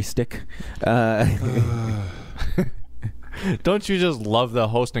your joystick. Don't you just love the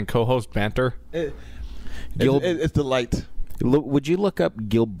host and co-host banter? It's the light. Would you look up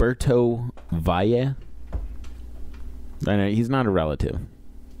Gilberto Valle? I know he's not a relative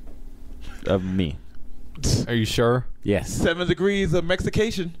of me. Are you sure? Yes. 7 degrees of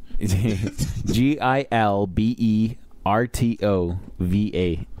Mexication. Gilbertovale.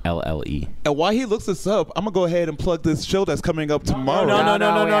 And while he looks this up, I'm gonna go ahead and plug this show that's coming up tomorrow.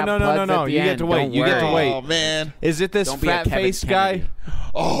 No. You get to wait. You get to wait. Oh man, is it this Don't be a fat Kevin face Kennedy. guy?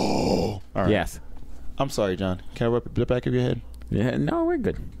 Oh, all right. Yes. I'm sorry, John. Can I rub the back of your head? Yeah. No, we're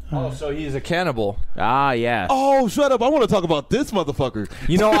good. Oh, so he's a cannibal. Ah, yes. Oh, shut up! I want to talk about this motherfucker.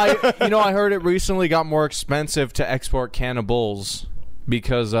 I heard it recently got more expensive to export cannibals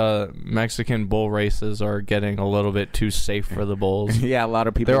because Mexican bull races are getting a little bit too safe for the bulls. Yeah, a lot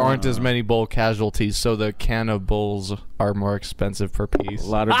of people. There aren't as many bull casualties, so the cannibals are more expensive per piece. A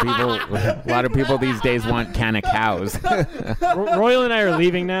lot of people these days want can of cows. Royal and I are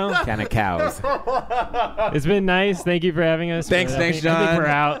leaving now. Can of cows. It's been nice. Thank you for having us. Thanks, I John. think we're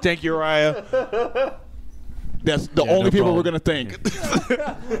out. Thank you, Uriah. That's the only people we're gonna thank.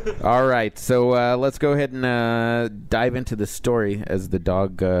 All right, so let's go ahead and dive into the story as the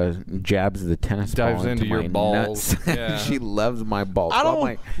dog jabs the tennis Dives ball into your my balls. nuts. Yeah. She loves my balls. I don't.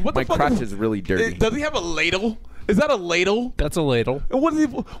 Well, what my the fuck crotch is really dirty. Does he have a ladle? Is that a ladle? That's a ladle. And what is he?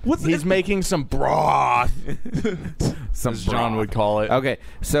 What's He's making some broth. Some as John would call it. Okay,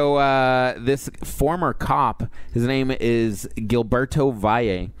 so this former cop, his name is Gilberto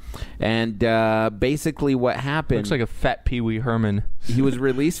Valle, and basically what happened... Looks like a fat Pee Wee Herman. He was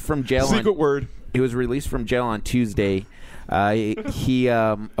released from jail. Secret word. He was released from jail on Tuesday. He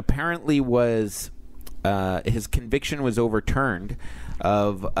apparently was... his conviction was overturned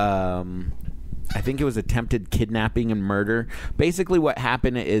of... I think it was attempted kidnapping and murder. Basically what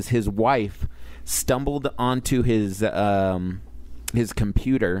happened is his wife stumbled onto his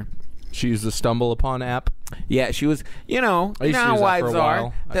computer. She used the Stumble Upon app. Yeah, she was, you know I used to how use that wives for a while.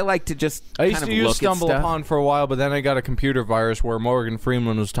 are. They like to just I used kind to of use look Stumble at stuff. Upon for a while, but then I got a computer virus where Morgan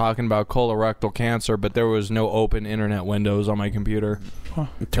Freeman was talking about colorectal cancer, but there was no open internet windows on my computer.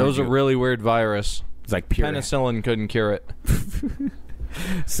 It was a really weird virus. It's like pure penicillin couldn't cure it.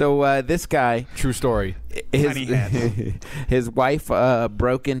 So this guy, true story. His wife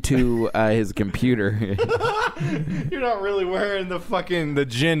broke into his computer. You're not really wearing the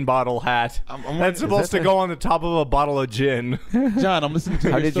gin bottle hat. That's supposed to go on the top of a bottle of gin. John, I'm listening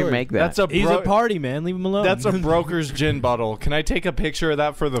to How your did story. you make that? He's a party man. Leave him alone. That's a broker's gin bottle. Can I take a picture of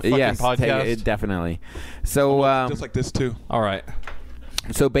that for the fucking yes, podcast? Definitely. So just like this too. All right.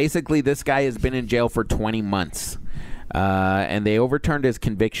 So basically, this guy has been in jail for 20 months, and they overturned his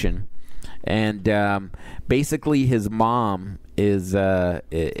conviction. And basically, his mom is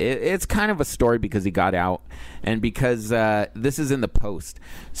it's kind of a story because he got out, and because this is in the Post,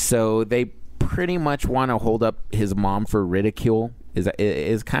 so they pretty much want to hold up his mom for ridicule.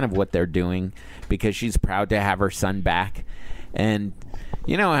 Is kind of what they're doing because she's proud to have her son back, and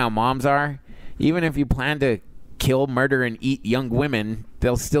you know how moms are. Even if you plan to kill, murder, and eat young women,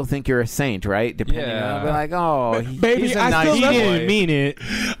 they'll still think you're a saint, right? Depending on, they're like, oh, baby, he's a I nice still boy. didn't mean it.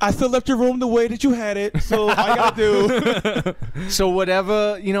 I still left your room the way that you had it, so all I gotta do. So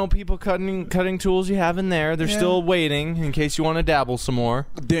whatever, people cutting tools you have in there, they're still waiting in case you want to dabble some more.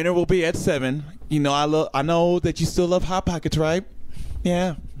 Dinner will be at 7. I know that you still love Hot Pockets, right?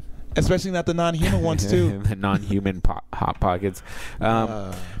 Yeah. Especially not the non-human ones, too. The non-human Hot Pockets.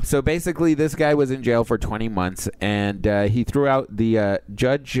 So basically, this guy was in jail for 20 months, and he threw out the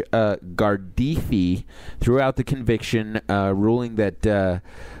Judge Gardifi threw out the conviction, ruling that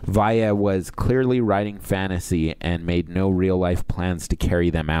Vaya was clearly writing fantasy and made no real-life plans to carry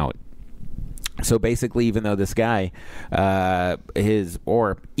them out. So basically, even though this guy,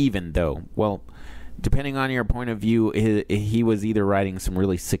 depending on your point of view, he was either writing some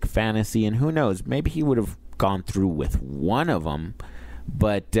really sick fantasy, and who knows, maybe he would have gone through with one of them.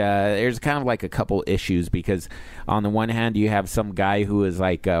 But there's kind of like a couple issues because on the one hand, you have some guy who is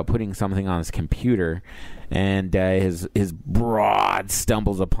like putting something on his computer, and his broad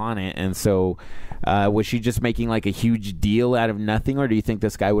stumbles upon it, and so was she just making like a huge deal out of nothing, or do you think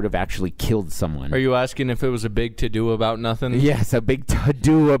this guy would have actually killed someone? Are you asking if it was a big to-do about nothing? Yes, a big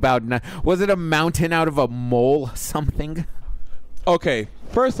to-do about nothing. Was it a mountain out of a mole something? Okay,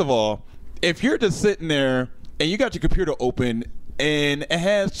 first of all, if you're just sitting there and you got your computer open and it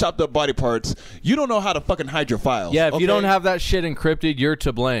has chopped up body parts, you don't know how to fucking hide your files. Yeah, if you don't have that shit encrypted, you're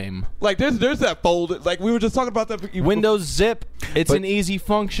to blame. Like there's that folder. Like we were just talking about that. Windows zip. It's an easy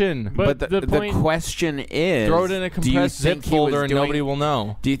function. But the question is, throw it in a compressed zip folder and nobody will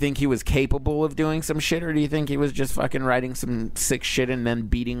know. Do you think he was capable of doing some shit, or do you think he was just fucking writing some sick shit and then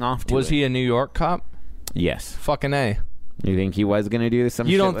beating off to it? Was he a New York cop? Yes. Fucking A. You think he was going to do some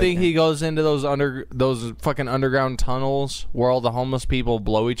shit? You don't like think that? he goes into those fucking underground tunnels where all the homeless people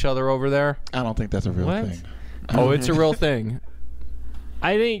blow each other over there? I don't think that's a real thing. Oh, it's a real thing.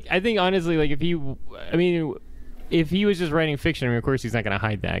 I think honestly, like if he was just writing fiction, of course he's not going to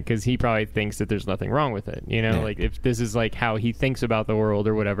hide that because he probably thinks that there's nothing wrong with it. Like if this is like how he thinks about the world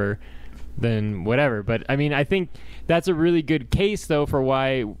or whatever, then whatever. But I think that's a really good case though for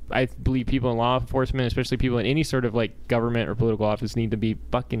why I believe people in law enforcement, especially people in any sort of like government or political office, need to be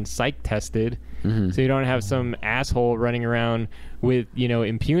fucking psych tested. So you don't have some asshole running around with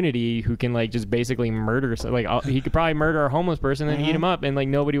impunity who can like just basically murder. Like he could probably murder a homeless person and eat him up, and like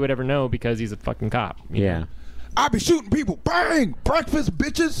nobody would ever know because he's a fucking cop. You know? I be shooting people. Bang! Breakfast,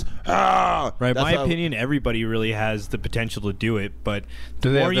 bitches. Right. My opinion, everybody really has the potential to do it, but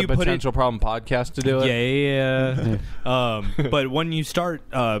do they more have the you Potential Problem podcast to do it? Yeah. But when you start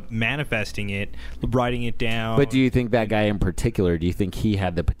manifesting it, writing it down. But do you think that guy in particular? Do you think he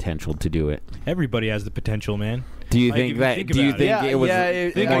had the potential to do it? Everybody has the potential, man. Do you think that? Do you think it was?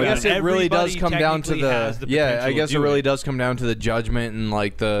 I guess it really does come down to I guess it really does come down to the judgment and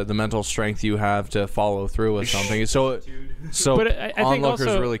like the mental strength you have to follow through with something. So but I think onlookers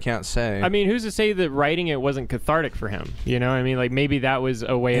also, really can't say. I mean, who's to say that writing it wasn't cathartic for him? Like maybe that was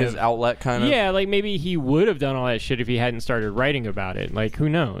a way his outlet, kind of. Yeah, like maybe he would have done all that shit if he hadn't started writing about it. Like who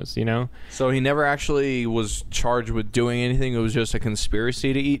knows? So he never actually was charged with doing anything. It was just a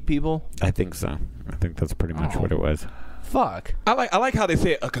conspiracy to eat people. I think so. I think that's pretty much what it was. Fuck. I like how they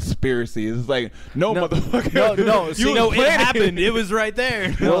say a conspiracy. It's like motherfucker. No, it happened. It was right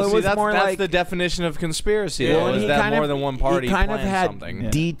there. Well, it was that's like the definition of conspiracy. Well, is that more than one party he kind of planned had something.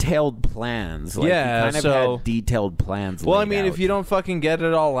 detailed plans. Like, yeah, he kind of had detailed plans. Well, laid I mean, out. if you don't fucking get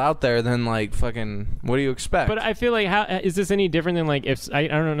it all out there, then like fucking, what do you expect? But I feel like how is this any different than like if I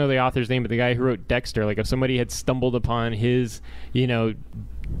don't know the author's name, but the guy who wrote Dexter, like if somebody had stumbled upon his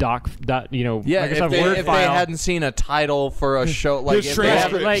Yeah, Microsoft Word if file. they hadn't seen a title for a show, like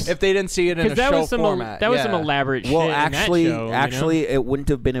if they didn't see it in a that show was some format, that was some elaborate Well, shit. actually, in that show, actually, it wouldn't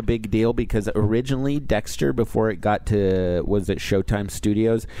have been a big deal because originally Dexter, before it got to Showtime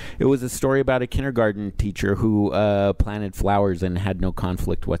Studios, it was a story about a kindergarten teacher who planted flowers and had no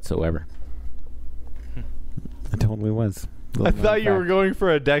conflict whatsoever. It totally was. I thought you were going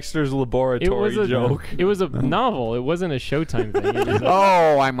for a Dexter's Laboratory joke. It was a novel. It wasn't a Showtime thing.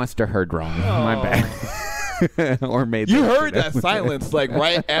 Oh, I must have heard wrong. My bad. Or made you heard that silence like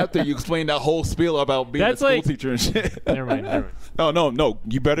right after you explained that whole spiel about being a school teacher and shit. Never mind. No.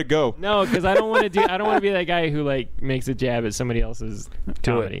 You better go. No, because I don't want to be that guy who like makes a jab at somebody else's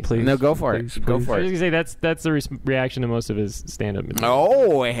comedy. Please. No, go for it. Go for I it. was gonna say that's the reaction to most of his stand-up.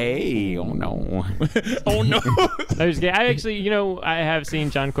 Oh, hey. Oh, no. Oh, no. I actually, I have seen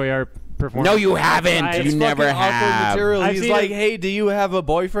John Coyar perform. No, you haven't. You never have. Material. I've He's seen like, it. hey, do you have a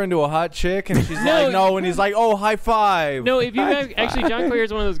boyfriend to a hot chick? And she's like, no. And he's like, oh, high five. No, if you have, actually, John Coyar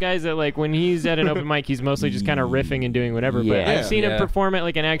is one of those guys that like when he's at an open mic, he's mostly just kind of riffing and doing whatever. But I've seen him perform at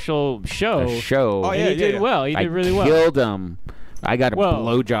like an actual show. Oh, and he did well. He did really well. Killed him. I got a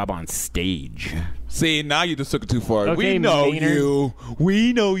blowjob on stage. See, now you just took it too far. Okay, we know Maynard. you.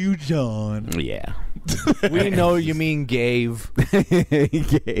 We know you, John. Yeah. We know you mean Gave.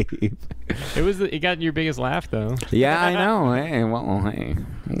 Gabe. It got your biggest laugh though. Yeah, I know. Hey, well, hey.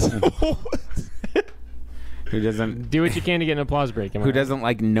 Who doesn't do what you can to get an applause break? Who doesn't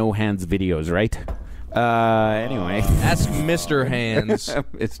like no hands videos, right? Anyway, ask Mr. Hands.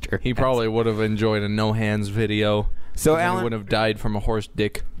 Mr. He probably would have enjoyed a no hands video. So Alan Alan would have died from a horse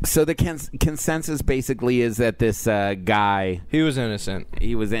dick. So the consensus basically is that this guy, he was innocent.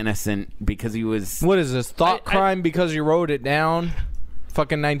 He was innocent because he was. What is this thought crime? Because you wrote it down.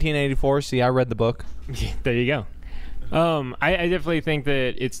 Fucking 1984. See, I read the book. There you go. I definitely think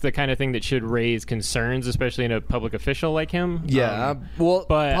that it's the kind of thing that should raise concerns, especially in a public official like him. Yeah, well,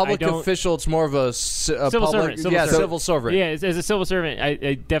 but public official, it's more of a civil servant. Civil servant. Yeah, as a civil servant,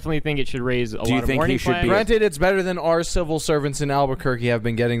 I definitely think it should raise a lot of warning flags. Granted, it's better than our civil servants in Albuquerque have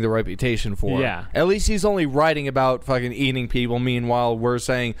been getting the reputation for. Yeah. At least he's only writing about fucking eating people. Meanwhile, we're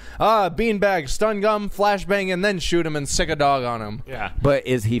saying, beanbag, stun gum, flashbang, and then shoot him and sick a dog on him. Yeah. But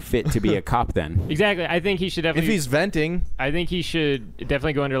is he fit to be a cop then? Exactly. I think he should definitely. If he's venting. I think he should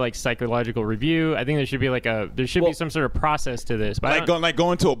definitely go under like psychological review. I think there should be like be some sort of process to this. But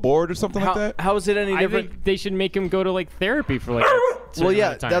going to a board or something like that. How is it any different? I think they should make him go to like therapy for like. Well,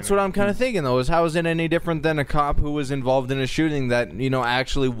 yeah, that's what I'm kind of thinking though. Is how is it any different than a cop who was involved in a shooting that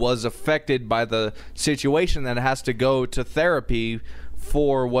actually was affected by the situation that has to go to therapy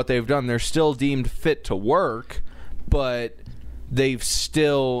for what they've done? They're still deemed fit to work, but they've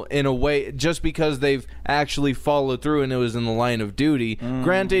still, in a way, just because they've actually followed through and it was in the line of duty.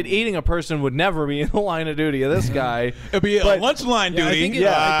 Granted, eating a person would never be in the line of duty of this guy. It'd be a lunch line duty. I think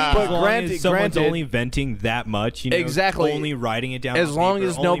but granted, someone's only venting that much, exactly, only writing it down. As on long paper,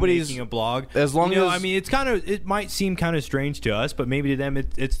 as only nobody's making a blog. As long as I mean, it might seem kind of strange to us, but maybe to them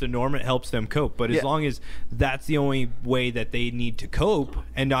it's the norm. It helps them cope. But as long as that's the only way that they need to cope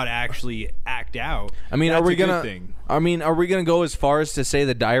and not actually act out. I mean, that's are we a good gonna? thing. I mean, are we gonna go as far as to say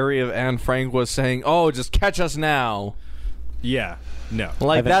the Diary of Anne Frank was saying, "Oh, just catch us now"? Yeah. No.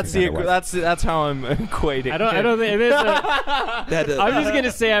 Like that's how I'm equating. I don't think it is. I'm just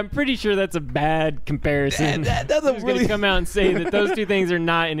gonna say I'm pretty sure that's a bad comparison. That doesn't I'm really gonna come out and say that those two things are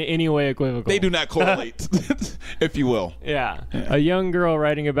not in any way equivocal. They do not correlate, if you will. Yeah. A young girl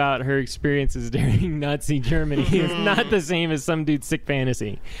writing about her experiences during Nazi Germany is not the same as some dude's sick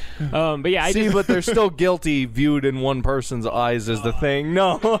fantasy. But yeah, but they're still guilty viewed in one person's eyes as the thing.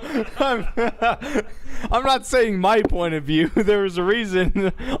 No, I'm not saying my point of view. There was a reason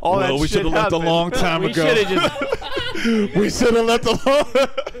all that we should have left a long time ago. We should have left a long.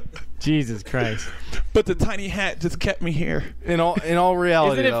 Jesus Christ! But the tiny hat just kept me here. In all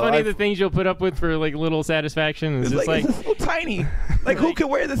reality, isn't it funny the things you'll put up with for like little satisfaction? It's just like it's so tiny. Like who could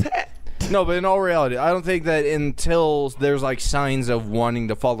wear this hat? No, but in all reality, I don't think that until there's like signs of wanting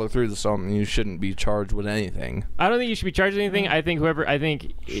to follow through to something, you shouldn't be charged with anything. I don't think you should be charged with anything. I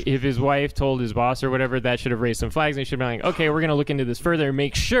think if his wife told his boss or whatever, that should have raised some flags. They should have been like, okay, we're going to look into this further and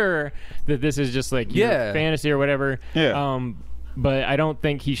make sure that this is just like your fantasy or whatever. Yeah. But I don't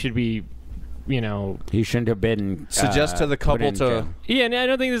think he should be, he shouldn't have been suggest to the couple to. Yeah, and I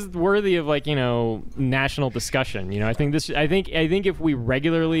don't think this is worthy of like national discussion. I think if we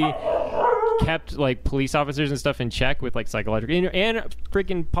regularly kept like police officers and stuff in check with like psychological and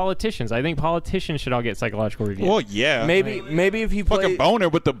freaking politicians. I think politicians should all get psychological review. Well, yeah. Maybe if he fucking played boner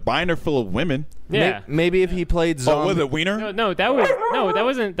with the binder full of women. Yeah. Maybe if he played zombie. Oh, was it Wiener? No, that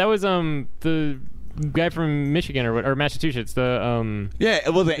wasn't. That was the guy from Michigan or Massachusetts. Yeah,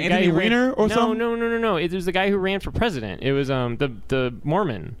 was it Anthony Weiner or something? No. It was the guy who ran for president. It was the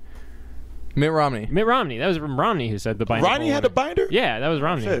Mormon. Mitt Romney. That was Romney who said the binder. Romney had a binder? Yeah, that was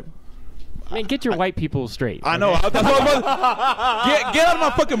Romney. Shit. Man, get your white people straight. I know. That's what I was about get out of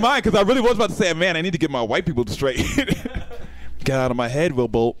my fucking mind, because I really was about to say, man, I need to get my white people straight. Get out of my head, Will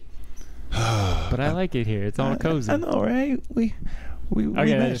Bolt. But I like it here. It's all cozy. I know, right? We I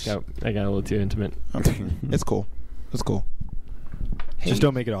got a little too intimate. It's cool. It's cool. Just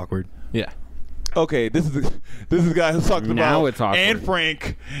don't make it awkward. Yeah. Okay, this is the guy who's talking Now about it's awkward. Anne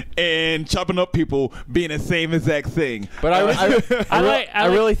Frank and chopping up people being the same exact thing. But I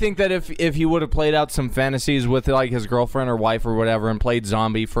really think that if he would have played out some fantasies with like his girlfriend or wife or whatever and played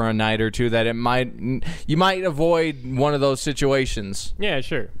zombie for a night or two, that you might avoid one of those situations. Yeah,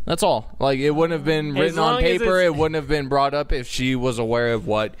 sure. That's all. Like, it wouldn't have been written on paper. It wouldn't have been brought up if she was aware of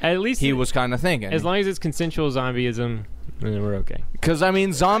what he was kind of thinking. As long as it's consensual zombieism, then we're okay. Because, I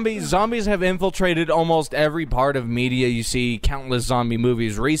mean, zombies have infiltrated almost every part of media. You see countless zombie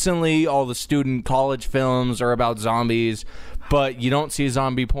movies. Recently, all the student college films are about zombies, but you don't see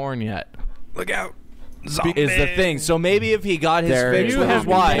zombie porn yet. Look out. Zombie is the thing. So maybe if he got his fix with his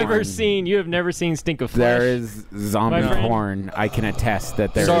wife. You have never seen Stink of Flesh. There is zombie porn. I can attest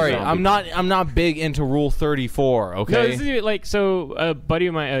that there is. Sorry, zombie I'm not big into Rule 34. Okay. No, this is like so. A buddy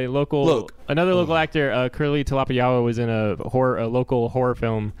of mine, another local actor, Curly Talapayawa, was in a local horror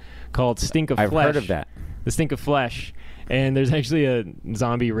film called Stink of Flesh. I've heard of that. The Stink of Flesh. And there's actually a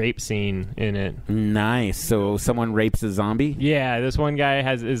zombie rape scene in it. Nice. So someone rapes a zombie? Yeah, this one guy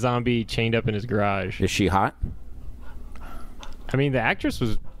has a zombie chained up in his garage. Is she hot? I mean, the actress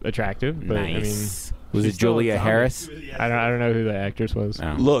was attractive, but nice. I mean, was it Julia Harris? I don't know who the actress was.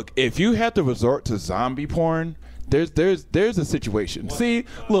 Oh. Look, if you have to resort to zombie porn, there's a situation. See,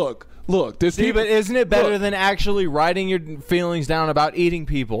 look. But isn't it better than actually writing your feelings down about eating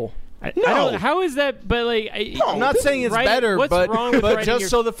people? No. How is that? But like, I'm not saying it's better, what's wrong with but just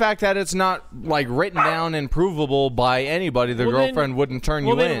so the fact that it's not like written down and provable by anybody, the girlfriend wouldn't turn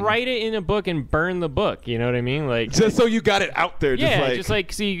you in. Well, then write it in a book and burn the book. You know what I mean? Like, just so you got it out there. Just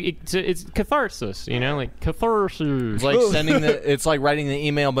like see, it's catharsis. You know, like catharsis. It's like it's like writing the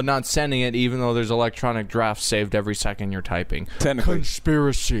email but not sending it, even though there's electronic drafts saved every second you're typing. Technically,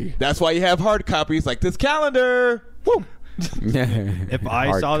 conspiracy. That's why you have hard copies like this calendar. Woo. If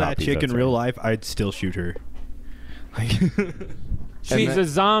I saw that chick in real life, I'd still shoot her. She's a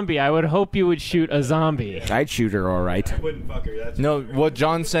zombie. I would hope you would shoot a zombie. I'd shoot her, all right. I wouldn't fuck her. That's no, what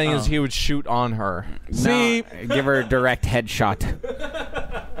John's saying is he would shoot on her. See, give her a direct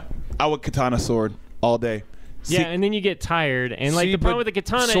headshot. I would katana sword all day. Yeah, and then you get tired, and like the problem with the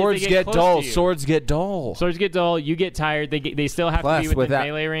katana swords is they get get dull. close to you. Swords get dull. Swords get dull. You get tired. They still have to be within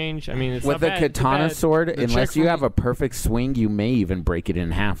melee range. I mean, it's with not the bad. katana sword, unless you have a perfect swing, you may even break it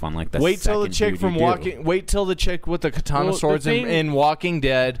in half on like the. Wait till the second chick dude from you do. Walking. Wait till the chick with the katana swords in Walking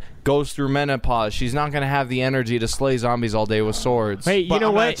Dead goes through menopause. She's not going to have the energy to slay zombies all day with swords. Hey, you know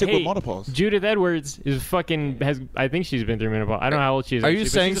what? Hey, Judith Edwards is fucking I think she's been through menopause. I don't know how old she is. Are you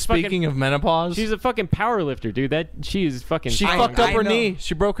saying speaking of menopause? She's a fucking power lifter, dude. She is fucking. She fucked up her knee.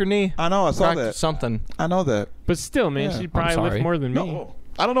 She broke her knee. I know. I saw that. Something. I know that. But still, man, she'd probably lift more than me. No,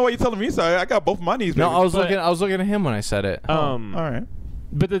 I don't know why you're telling me. Sorry, I got both my knees. No, baby. I was looking at him when I said it. All right.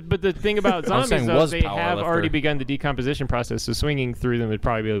 But the thing about I was zombies, saying though, was they power have lifter. already begun the decomposition process. So swinging through them would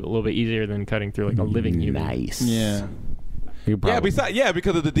probably be a little bit easier than cutting through like a living human. Nice. Yeah. You Yeah,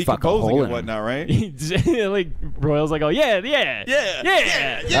 because of the decomposing and whatnot, right? Like Royal's like, oh yeah.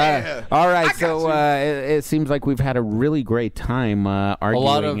 All right, so it seems like we've had a really great time arguing. A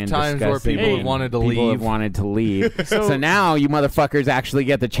lot of and times where discussing. people have wanted to leave. People have wanted to leave. so now you motherfuckers actually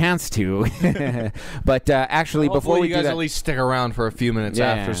get the chance to. But actually, before we you do guys that, at least stick around for a few minutes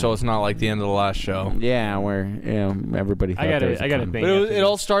after, so it's not like the end of the last show. Yeah, where everybody. Thought I gotta think. think. But it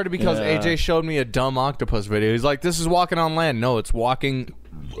all started because AJ showed me a dumb octopus video. He's like, "This is walking on land." No, it's walking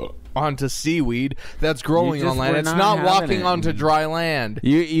onto seaweed that's growing on land. It's not walking onto dry land.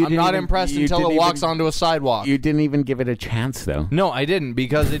 I'm not impressed until it walks onto a sidewalk. You didn't even give it a chance, though. No, I didn't,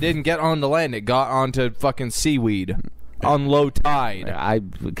 because it didn't get onto land. It got onto fucking seaweed. On low tide. I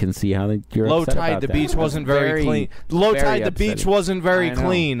can see how you're low upset tide. about The that. beach wasn't very clean. Low very tide. The upsetting. beach wasn't very I know.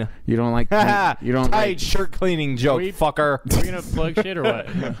 clean. You don't like. You don't Tide like. shirt cleaning joke, fucker. We're gonna plug shit or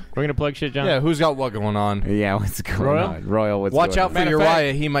what? We're gonna plug shit, John. Yeah, who's got what going on? Yeah, what's going Royal? on? Royal, what's Watch going out on? for Matter of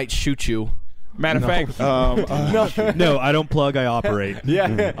Uriah. He might shoot you. Matter of fact, No, I don't plug. I operate.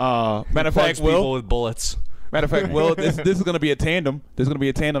 matter of Plugs fact, people Will. with bullets. Matter of fact, Will, this is going to be a tandem. There's going to be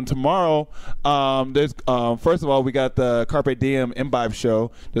a tandem tomorrow. There's first of all, we got the Carpe Diem Imbibe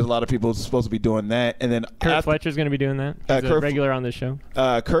show. There's a lot of people supposed to be doing that, and then Kurt Fletcher's going to be doing that. He's a regular on this show.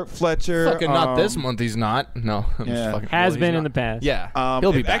 Kurt Fletcher. Fucking not this month. He's not. No. I'm just Yeah. fucking- Has he's been not. in the past. Yeah.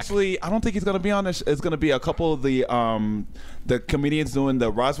 He'll be back. Actually, I don't think he's going to be on this. It's going to be a couple of the comedians doing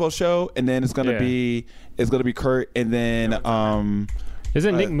the Roswell show, and then it's going to be Kurt, and then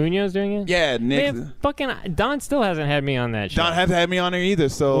Isn't Nick Munoz doing it? Yeah, Nick. Man, fucking Don still hasn't had me on that show. Don hasn't had me on there either.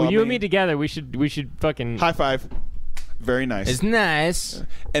 So Well, I you and mean, me together, we should fucking high five. Very nice. It's nice.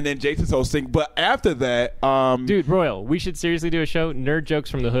 And then Jason's hosting, but after that, dude, Royal, we should seriously do a show, Nerd Jokes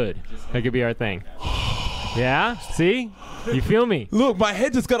from the Hood. That could be our thing. Yeah? See? You feel me? Look, my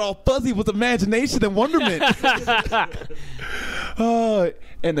head just got all fuzzy with imagination and wonderment.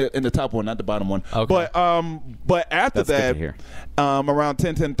 And the top one, not the bottom one. Okay. But after That's good to that, hear. around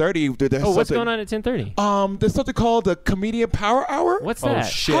 10:30, there's Oh, what's something- going on at 10:30? There's something called the Comedian Power Hour. What's that?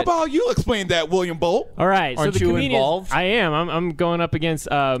 shit. How about you explain that, William Bolt? All right, Aren't so the you comedians, involved? I am. I'm going up against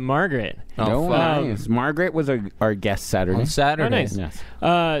Margaret. No, fuck. nice. Margaret was our guest Saturday. On Saturday. Oh, nice.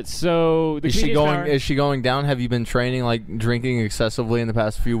 Yes. So the Is she Comedians going? Power- Is she going down? Have you been training, like drinking excessively in the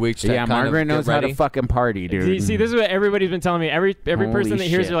past few weeks? To Yeah, kind Margaret of get knows how to ready? fucking party, dude. See, this is what everybody's been telling me. Every Holy person that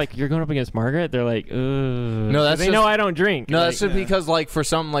hears, shit. they're like, "You're going up against Margaret." They're like, "Ugh." No, that's they just- know I don't drink. No, Like, that's just because, like, for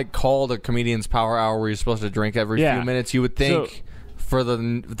something like called a comedian's power hour, where you're supposed to drink every Yeah. few minutes, you would think for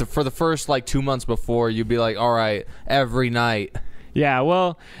the first like 2 months before, you'd be like, all right, every night. yeah.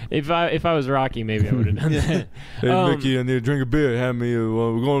 Well, if I was Rocky, maybe I would have done that. I need to drink a beer. Have me.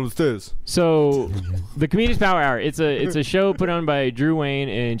 We're going upstairs. So, the Comedians Power Hour. It's a show put on by Drew Wayne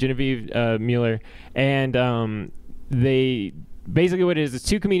and Genevieve Mueller, and they. Basically, what it is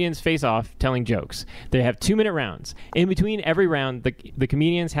two comedians face off telling jokes. They have 2-minute rounds. In between every round, the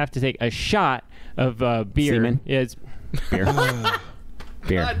comedians have to take a shot of beer. Semen? Yeah, it's Beer.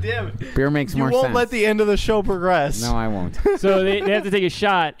 Beer. God damn it! Beer makes You more won't sense. let the end of the show progress. No, I won't. so they have to take a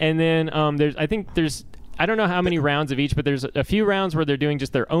shot, and then I don't know how many rounds of each, but there's a few rounds where they're doing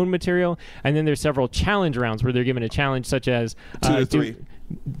just their own material, and then there's several challenge rounds where they're given a challenge such as 2 to 3.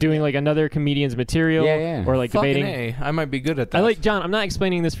 doing like another comedian's material, Yeah. or like Fucking debating. A, I might be good at that. I like John. I'm not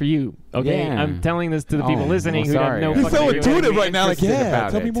explaining this for you, okay? Yeah. I'm telling this to the people Oh, listening well, who sorry. have no He's fucking so idea. intuitive right now. Like, interested yeah,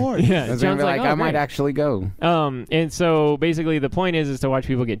 about tell me it. more. Yeah, I was John's gonna be like, I might great. actually go. And so basically the point is to watch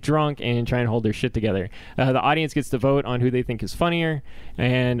people get drunk and try and hold their shit together. The audience gets to vote on who they think is funnier,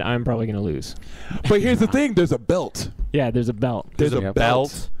 and I'm probably going to lose. But here's the thing: there's a belt. Yeah, there's a belt. There's a Yep.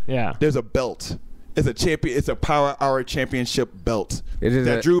 belt. Yeah. There's a belt. It's a champion. It's a Power Hour championship belt It is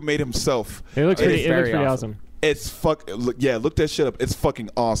that Drew made himself. It looks It pretty. is It looks very pretty awesome. awesome. It's look that shit up. It's fucking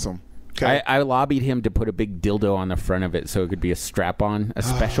awesome. Okay. I lobbied him to put a big dildo on the front of it so it could be a strap-on, a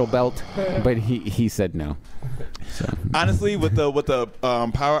special belt, but he said no. So. Honestly, with the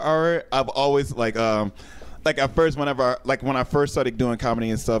Power Hour, I've always like at first when I first started doing comedy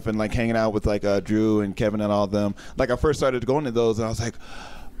and stuff and like hanging out with like Drew and Kevin and all of them, like I first started going to those and I was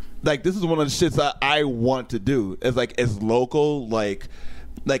like this is one of the shits that I want to do. It's like it's local, like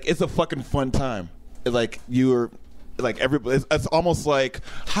it's a fucking fun time. It's like you're like everybody. It's almost like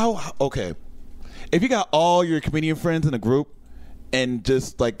okay, if you got all your comedian friends in a group and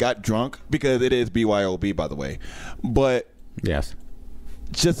just like got drunk, because it is BYOB by the way, but Yes.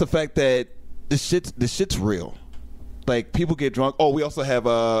 just the fact that the shit's real. Like people get drunk. Oh, we also have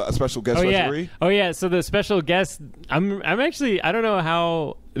a special guest referee. Oh yeah. So the special guest, I'm actually, I don't know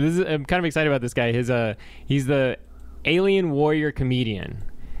how. I'm kind of excited about this guy. He's the Alien Warrior comedian.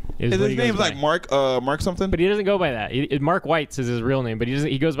 His name's like Mark something. But he doesn't go by that. Mark Whites is his real name, but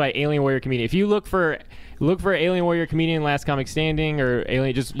he goes by Alien Warrior Comedian. If you look for Alien Warrior Comedian, Last Comic Standing,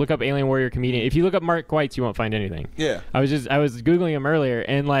 or just look up Alien Warrior Comedian. If you look up Mark Whites, you won't find anything. Yeah. I was Googling him earlier,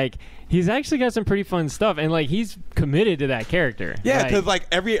 and like he's actually got some pretty fun stuff, and like he's committed to that character. Yeah, because like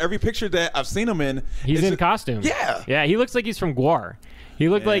every picture that I've seen him in, he's in costume. Yeah. Yeah, he looks like he's from Guar. He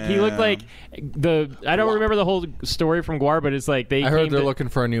looked like I don't remember the whole story from Guar, but it's like I heard they're looking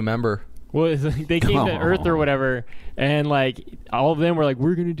for a new member. Well, it's like they came to Earth or whatever, and like all of them were like,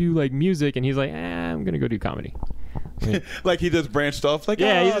 "We're gonna do like music," and he's like, "I'm gonna go do comedy." Like he just branched off. Like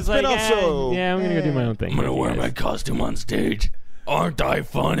Yeah, he's just like, spin-off show. "Yeah, I'm gonna go do my own thing." I'm gonna wear my costume on stage. Aren't I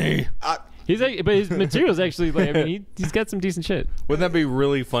funny? But his material's actually like, I mean, he's got some decent shit. Wouldn't that be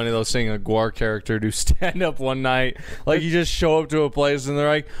really funny though? Seeing a Guar character do stand up one night, like you just show up to a place and they're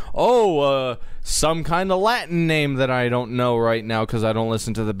like, "Oh, some kind of Latin name that I don't know right now because I don't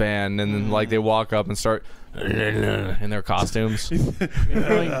listen to the band," and then like they walk up and start in their costumes,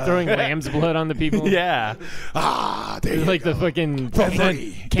 throwing lamb's blood on the people. Yeah, there you like go. The fucking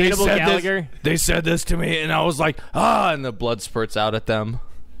Cannibal Gallagher. They said this to me, and I was like, and the blood spurts out at them.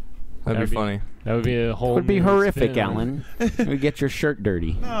 That'd be funny. That would be a whole. Would be horrific, Alan. We get your shirt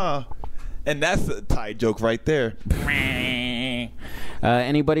dirty. And that's a Thai joke right there.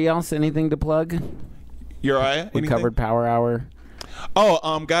 Anybody else? Anything to plug? Uriah? We covered Power Hour.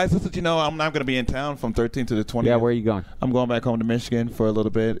 Oh, guys, just to let you know, I'm not going to be in town from 13th to the 20th. Yeah, where are you going? I'm going back home to Michigan for a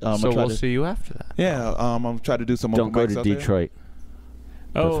little bit. So we'll see you after that. Yeah, I'm trying to do some. Don't go to Detroit.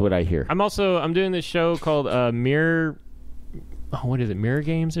 That's what I hear. I'm doing this show called Mirror. Oh, what is it? Mirror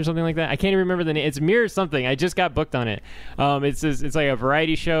Games or something like that? I can't even remember the name. It's Mirror something. I just got booked on it. It's like a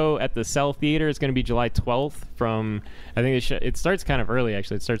variety show at the Cell Theater. It's going to be July 12th from, I think it starts kind of early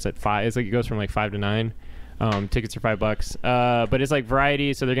actually. It starts at 5. It's like it goes from like 5 to 9. Tickets are $5. But it's like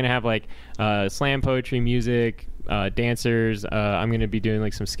variety, so they're going to have like slam poetry, music, dancers. I'm going to be doing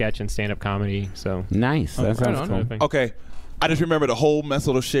like some sketch and stand-up comedy. So nice. That sounds cool. Okay. I just remember the whole mess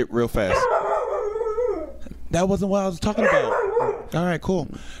of shit real fast. That wasn't what I was talking about. All right, cool.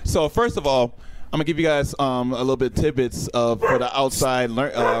 So first of all, I'm gonna give you guys a little bit tidbits for the outside.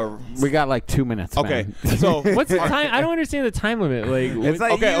 We got like 2 minutes. Okay, man. so what's the time? I don't understand the time limit. Like, it's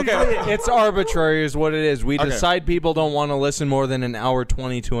like okay. It's arbitrary, is what it is. We decide people don't want to listen more than an hour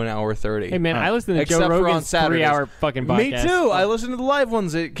 20 to an hour 30. Hey man, I listen to Joe Rogan's 3-hour fucking podcast. Me too. I listen to the live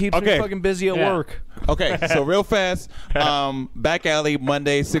ones. It keeps me fucking busy at work. Okay, so real fast. Back alley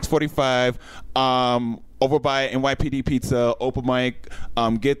Monday 6:45. Over by NYPD Pizza, open mic.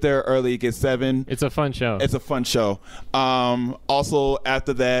 Get there early, get 7. It's a fun show. It's a fun show. Also,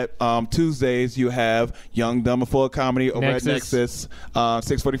 after that, Tuesdays, you have Young, Dumb, and Full of Comedy over at Nexus.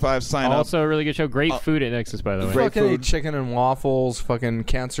 6:45, sign up. Also a really good show. Great food at Nexus, by the way. Great food. Chicken and waffles, fucking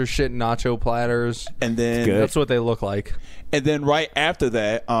cancer shit nacho platters. And then that's what they look like. And then right after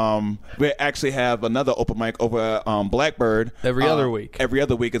that, we actually have another open mic over at Blackbird. Every other week. Every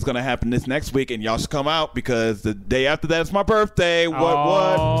other week. It's going to happen this next week, and y'all should come out because the day after that is my birthday.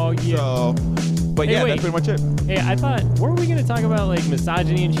 Oh, yeah. So, but hey, yeah, wait. that's pretty much it. Hey, I thought, weren't we going to talk about like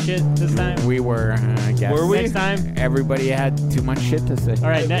misogyny and shit this time? We were, I guess. Were we? Next time? Everybody had too much shit to say. All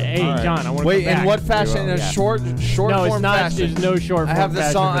right, John, I want to wait, in what fashion? In a short no, form it's not, fashion? There's no short form I have the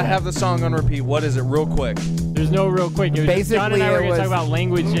fashion song. for I that. have the song on repeat. What is it, real quick? There's no real quick. It was Basically, John and I were going to talk was- about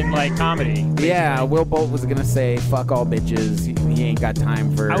language and like comedy. Yeah, Will Bolt was gonna say "fuck all bitches." He ain't got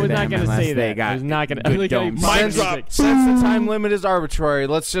time for. I was them not going to unless say they that. got I was not going good to. domes. Mic drop. Since the time limit is arbitrary,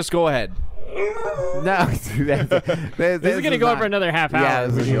 let's just go ahead. No, This is going to go over another half hour. Yeah,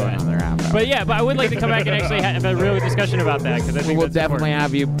 this is going another half hour. But yeah, I would like to come back and actually have a real discussion about that because I think We'll that's definitely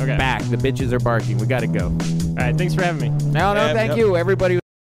important. have you back. The bitches are barking. We got to go. All right, thanks for having me. No, Yeah, thank yep. you. Everybody